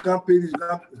 what, you can't pay this.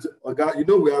 You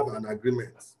know we have an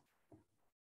agreement.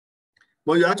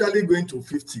 But you're actually going to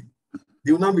 50.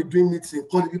 They will not be doing meetings,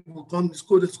 call the people, come,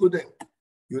 score them.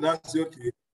 You will not say,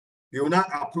 okay. They will not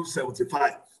approve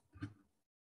 75.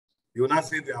 You will not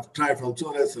say they have tried from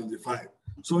 275.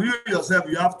 So you yourself,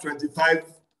 you have 25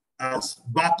 as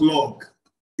backlog,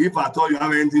 if at all you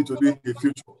have anything to do in the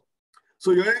future.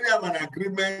 So you already have an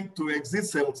agreement to exit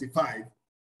 75,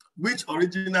 which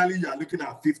originally you are looking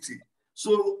at 50.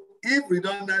 So if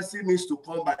redundancy needs to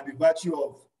come by the virtue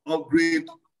of upgrade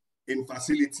in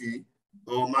facility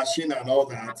or machine and all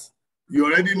that, you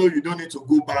already know you don't need to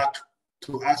go back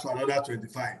to ask for another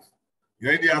 25. You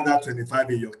already have that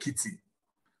 25 in your kitty.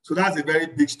 So that's a very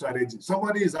big strategy.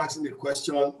 Somebody is asking a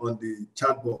question on the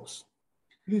chat box.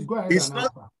 Please go ahead. It's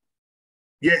not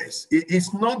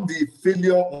the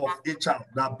failure of HR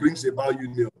that brings about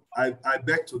union. I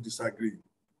beg to disagree.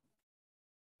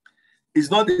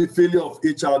 It's not the failure of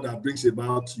HR that brings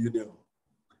about union.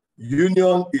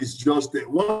 Union is just there.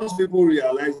 Once people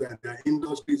realize that their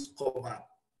industry is covered,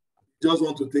 just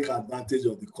want to take advantage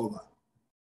of the cover.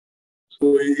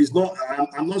 So it's not,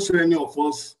 I'm not sure any of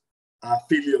us are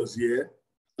failures here,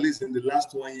 at least in the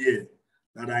last 1 year,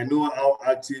 that I know how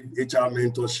active HR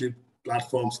mentorship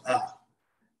platforms are.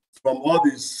 From all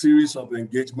these series of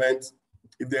engagements,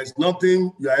 if there's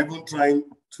nothing you are even trying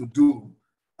to do,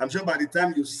 I'm sure by the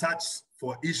time you search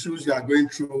for issues you are going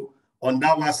through on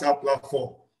that WhatsApp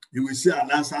platform, you will see an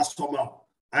answer somehow,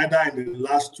 either in the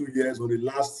last 2 years or the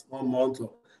last 1 month.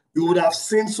 You would have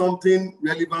seen something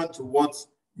relevant to what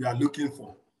you are looking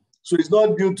for. So it's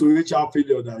not due to HR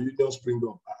failure that you don't spring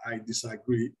up. I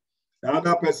disagree.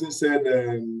 Another person said,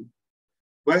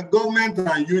 well, government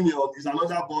and union is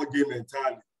another ball game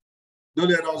entirely. Don't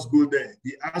let us go there.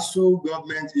 The ASU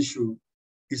government issue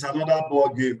is another ball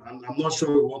game, and I'm not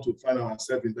sure we want to find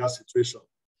ourselves in that situation.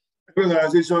 Every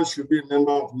organization should be a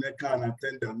member of NECA and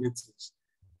attend their meetings.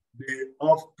 They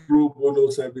offer pro bono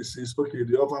services. Okay,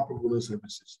 they offer pro bono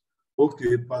services.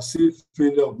 Okay, perceived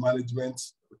failure of management.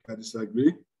 Okay, I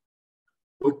disagree.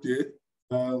 Okay,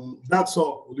 that's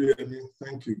all.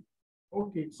 Thank you.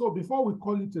 Okay, so before we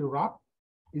call it a wrap,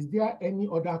 is there any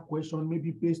other question,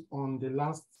 maybe based on the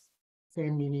last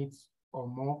 10 minutes or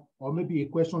more, or maybe a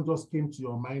question just came to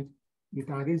your mind? You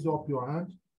can raise up your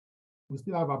hand. We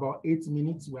still have about 8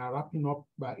 minutes. We are wrapping up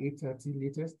by 8:30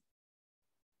 latest.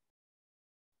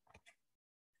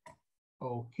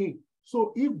 Okay,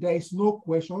 so if there is no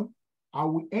question, I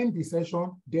will end the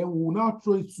session. Then we will now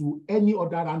throw it to any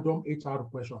other random HR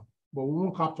question, but we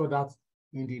won't capture that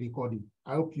in the recording.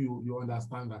 I hope you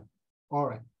understand that. All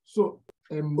right. So,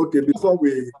 okay, before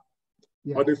we,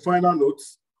 on the final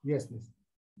notes, yes, please.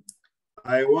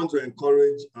 I want to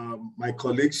encourage my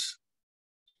colleagues,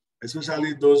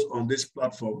 especially those on this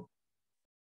platform,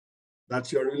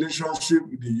 that your relationship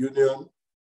with the union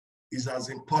is as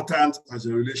important as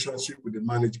your relationship with the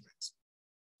management.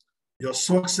 Your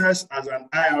success as an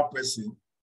IR person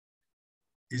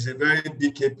is a very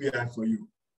big KPI for you.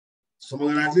 Some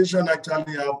organizations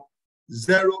actually have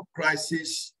zero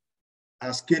crisis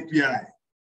as KPI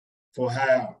for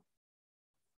hire.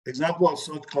 Example of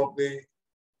such company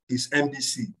is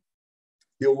NBC.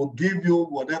 They will give you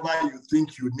whatever you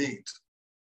think you need.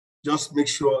 Just make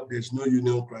sure there's no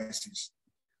union crisis.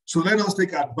 So let us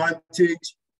take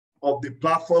advantage of the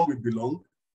platform we belong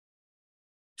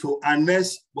to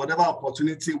harness whatever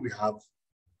opportunity we have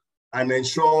and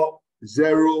ensure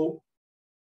zero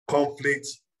conflict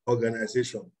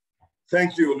organization.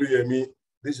 Thank you, Oluyemi.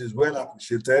 This is well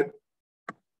appreciated.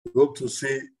 We hope to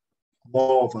see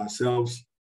more of ourselves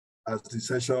as the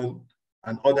session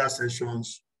and other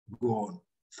sessions go on.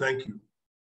 Thank you.